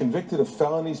will be convicted of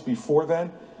felonies before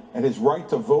then, and his right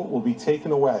to vote will be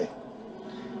taken away.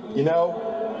 You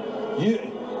know,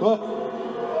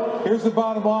 look, here's the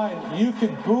bottom line. You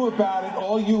can boo about it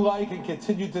all you like and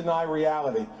continue to deny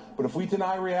reality. But if we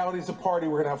deny reality as a party,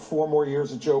 we're going to have 4 more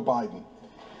years of Joe Biden.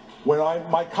 When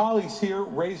my colleagues here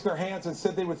raised their hands and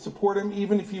said they would support him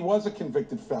even if he was a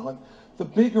convicted felon, the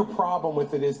bigger problem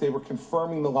with it is they were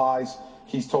confirming the lies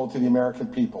he's told to the American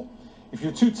people. If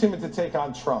you're too timid to take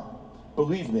on Trump,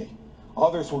 believe me,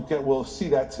 others will see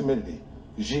that timidity.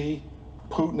 Xi,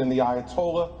 Putin and the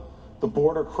Ayatollah, the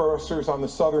border crossers on the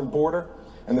southern border,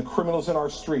 and the criminals in our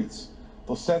streets.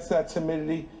 They'll sense that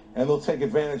timidity and they'll take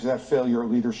advantage of that failure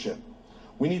of leadership.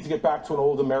 We need to get back to an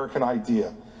old American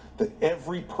idea that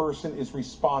every person is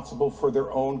responsible for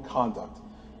their own conduct,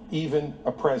 even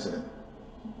a president.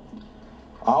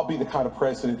 I'll be the kind of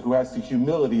president who has the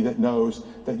humility that knows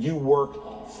that you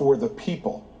work for the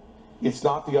people. It's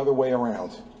not the other way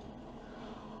around.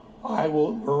 I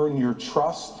will earn your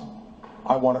trust.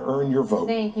 I want to earn your vote.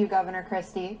 Thank you, Governor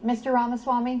Christie. Mr.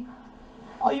 Ramaswamy?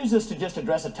 I'll use this to just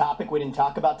address a topic we didn't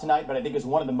talk about tonight, but I think is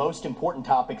one of the most important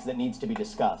topics that needs to be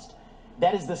discussed.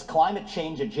 That is this climate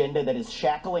change agenda that is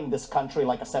shackling this country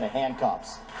like a set of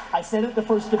handcuffs. I said at the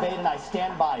first debate, and I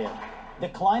stand by it. The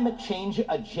climate change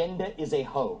agenda is a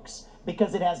hoax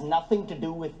because it has nothing to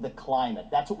do with the climate.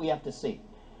 That's what we have to see.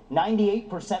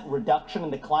 98% reduction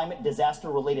in the climate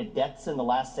disaster-related deaths in the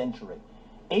last century.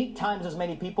 8 times as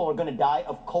many people are going to die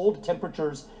of cold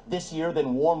temperatures this year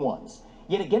than warm ones.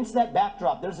 Yet against that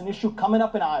backdrop, there's an issue coming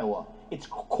up in Iowa. It's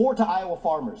core to Iowa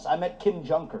farmers. I met Kim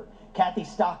Junker, Kathy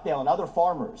Stockdale, and other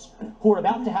farmers who are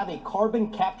about to have a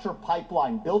carbon capture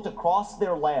pipeline built across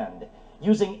their land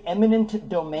using eminent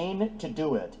domain to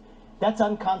do it. That's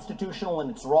unconstitutional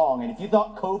and it's wrong. And if you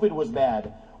thought COVID was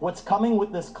bad, what's coming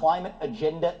with this climate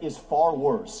agenda is far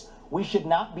worse. We should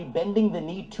not be bending the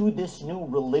knee to this new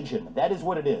religion. That is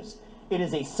what it is. It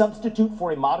is a substitute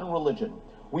for a modern religion.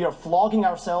 We are flogging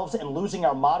ourselves and losing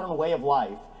our modern way of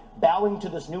life, bowing to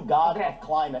this new god of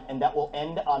climate, and that will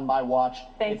end on my watch.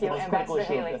 Thank you, It's the most critical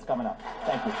Ambassador issue Haley. that's coming up.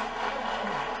 Thank you.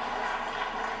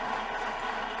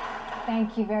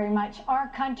 Thank you very much. Our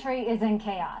country is in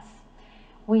chaos.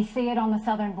 We see it on the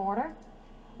southern border.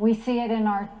 We see it on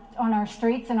our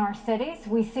streets in our cities.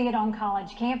 We see it on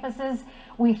college campuses.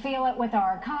 We feel it with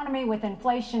our economy, with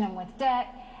inflation and with debt.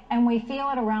 And we feel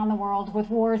it around the world with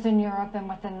wars in Europe and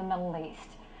within the Middle East.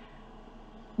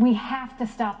 We have to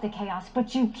stop the chaos,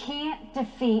 but you can't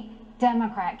defeat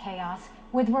Democrat chaos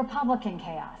with Republican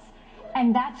chaos.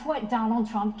 And that's what Donald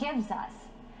Trump gives us.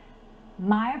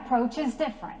 My approach is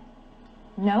different.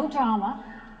 No drama,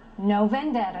 no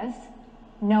vendettas,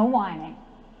 no whining.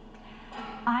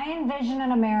 I envision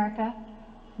an America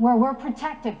where we're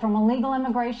protected from illegal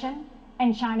immigration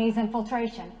and Chinese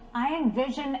infiltration. I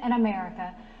envision an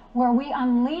America where we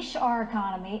unleash our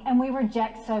economy and we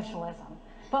reject socialism.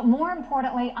 But more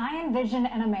importantly, I envision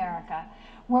an America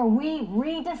where we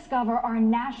rediscover our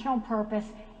national purpose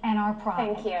and our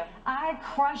pride. Thank you. I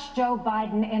crushed Joe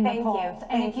Biden in the polls.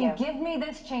 And if you Thank you. give me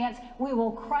this chance, we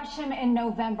will crush him in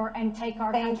November and take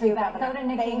our Thank country you, back. Governor. Go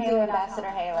to Thank you, Ambassador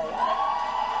Haley.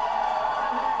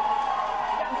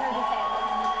 Governor DeSantis.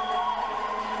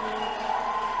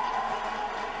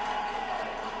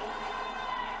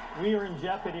 We are in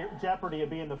jeopardy of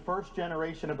being the first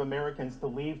generation of Americans to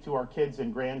leave to our kids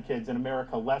and grandkids in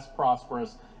America less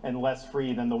prosperous and less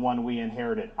free than the one we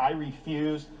inherited. I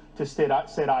refuse to sit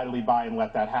idly by and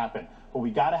let that happen. But we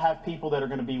got to have people that are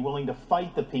going to be willing to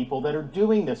fight the people that are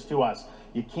doing this to us.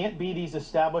 You can't be these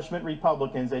establishment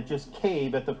Republicans that just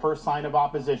cave at the first sign of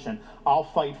opposition. I'll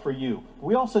fight for you.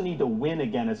 We also need to win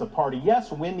again as a party.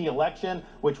 Yes, win the election,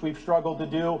 which we've struggled to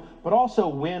do, but also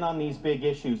win on these big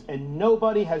issues. And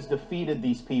nobody has defeated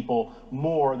these people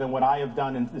more than what I have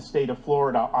done in the state of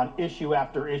Florida on issue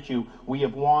after issue. We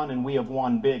have won, and we have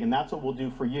won big, and that's what we'll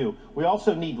do for you. We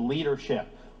also need leadership.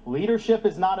 Leadership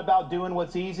is not about doing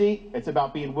what's easy. It's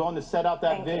about being willing to set out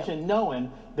that vision,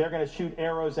 knowing they're going to shoot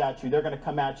arrows at you. They're going to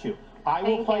come at you. I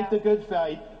will fight the good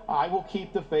fight. I will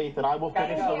keep the faith, and I will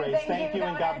finish the race. Thank you,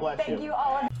 and God bless you. Thank you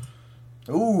all.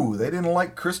 Ooh, they didn't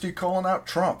like Christie calling out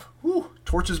Trump. Ooh,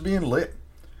 torches being lit.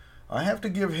 I have to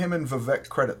give him and Vivek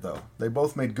credit, though. They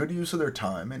both made good use of their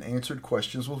time and answered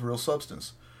questions with real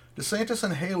substance. DeSantis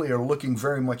and Haley are looking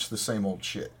very much the same old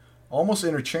shit. Almost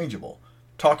interchangeable.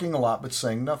 Talking a lot but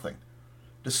saying nothing.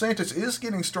 DeSantis is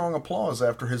getting strong applause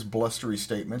after his blustery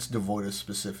statements devoid of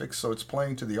specifics, so it's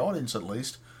playing to the audience at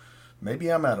least.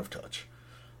 Maybe I'm out of touch.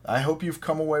 I hope you've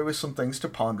come away with some things to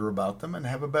ponder about them and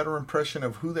have a better impression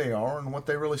of who they are and what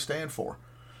they really stand for.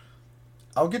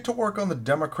 I'll get to work on the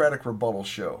Democratic rebuttal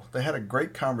show. They had a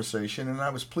great conversation, and I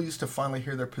was pleased to finally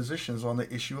hear their positions on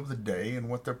the issue of the day and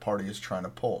what their party is trying to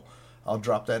pull. I'll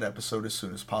drop that episode as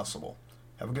soon as possible.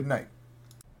 Have a good night.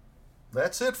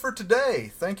 That's it for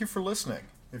today. Thank you for listening.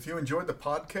 If you enjoyed the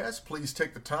podcast, please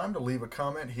take the time to leave a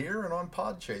comment here and on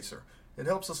Podchaser. It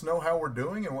helps us know how we're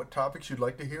doing and what topics you'd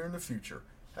like to hear in the future.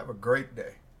 Have a great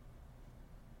day.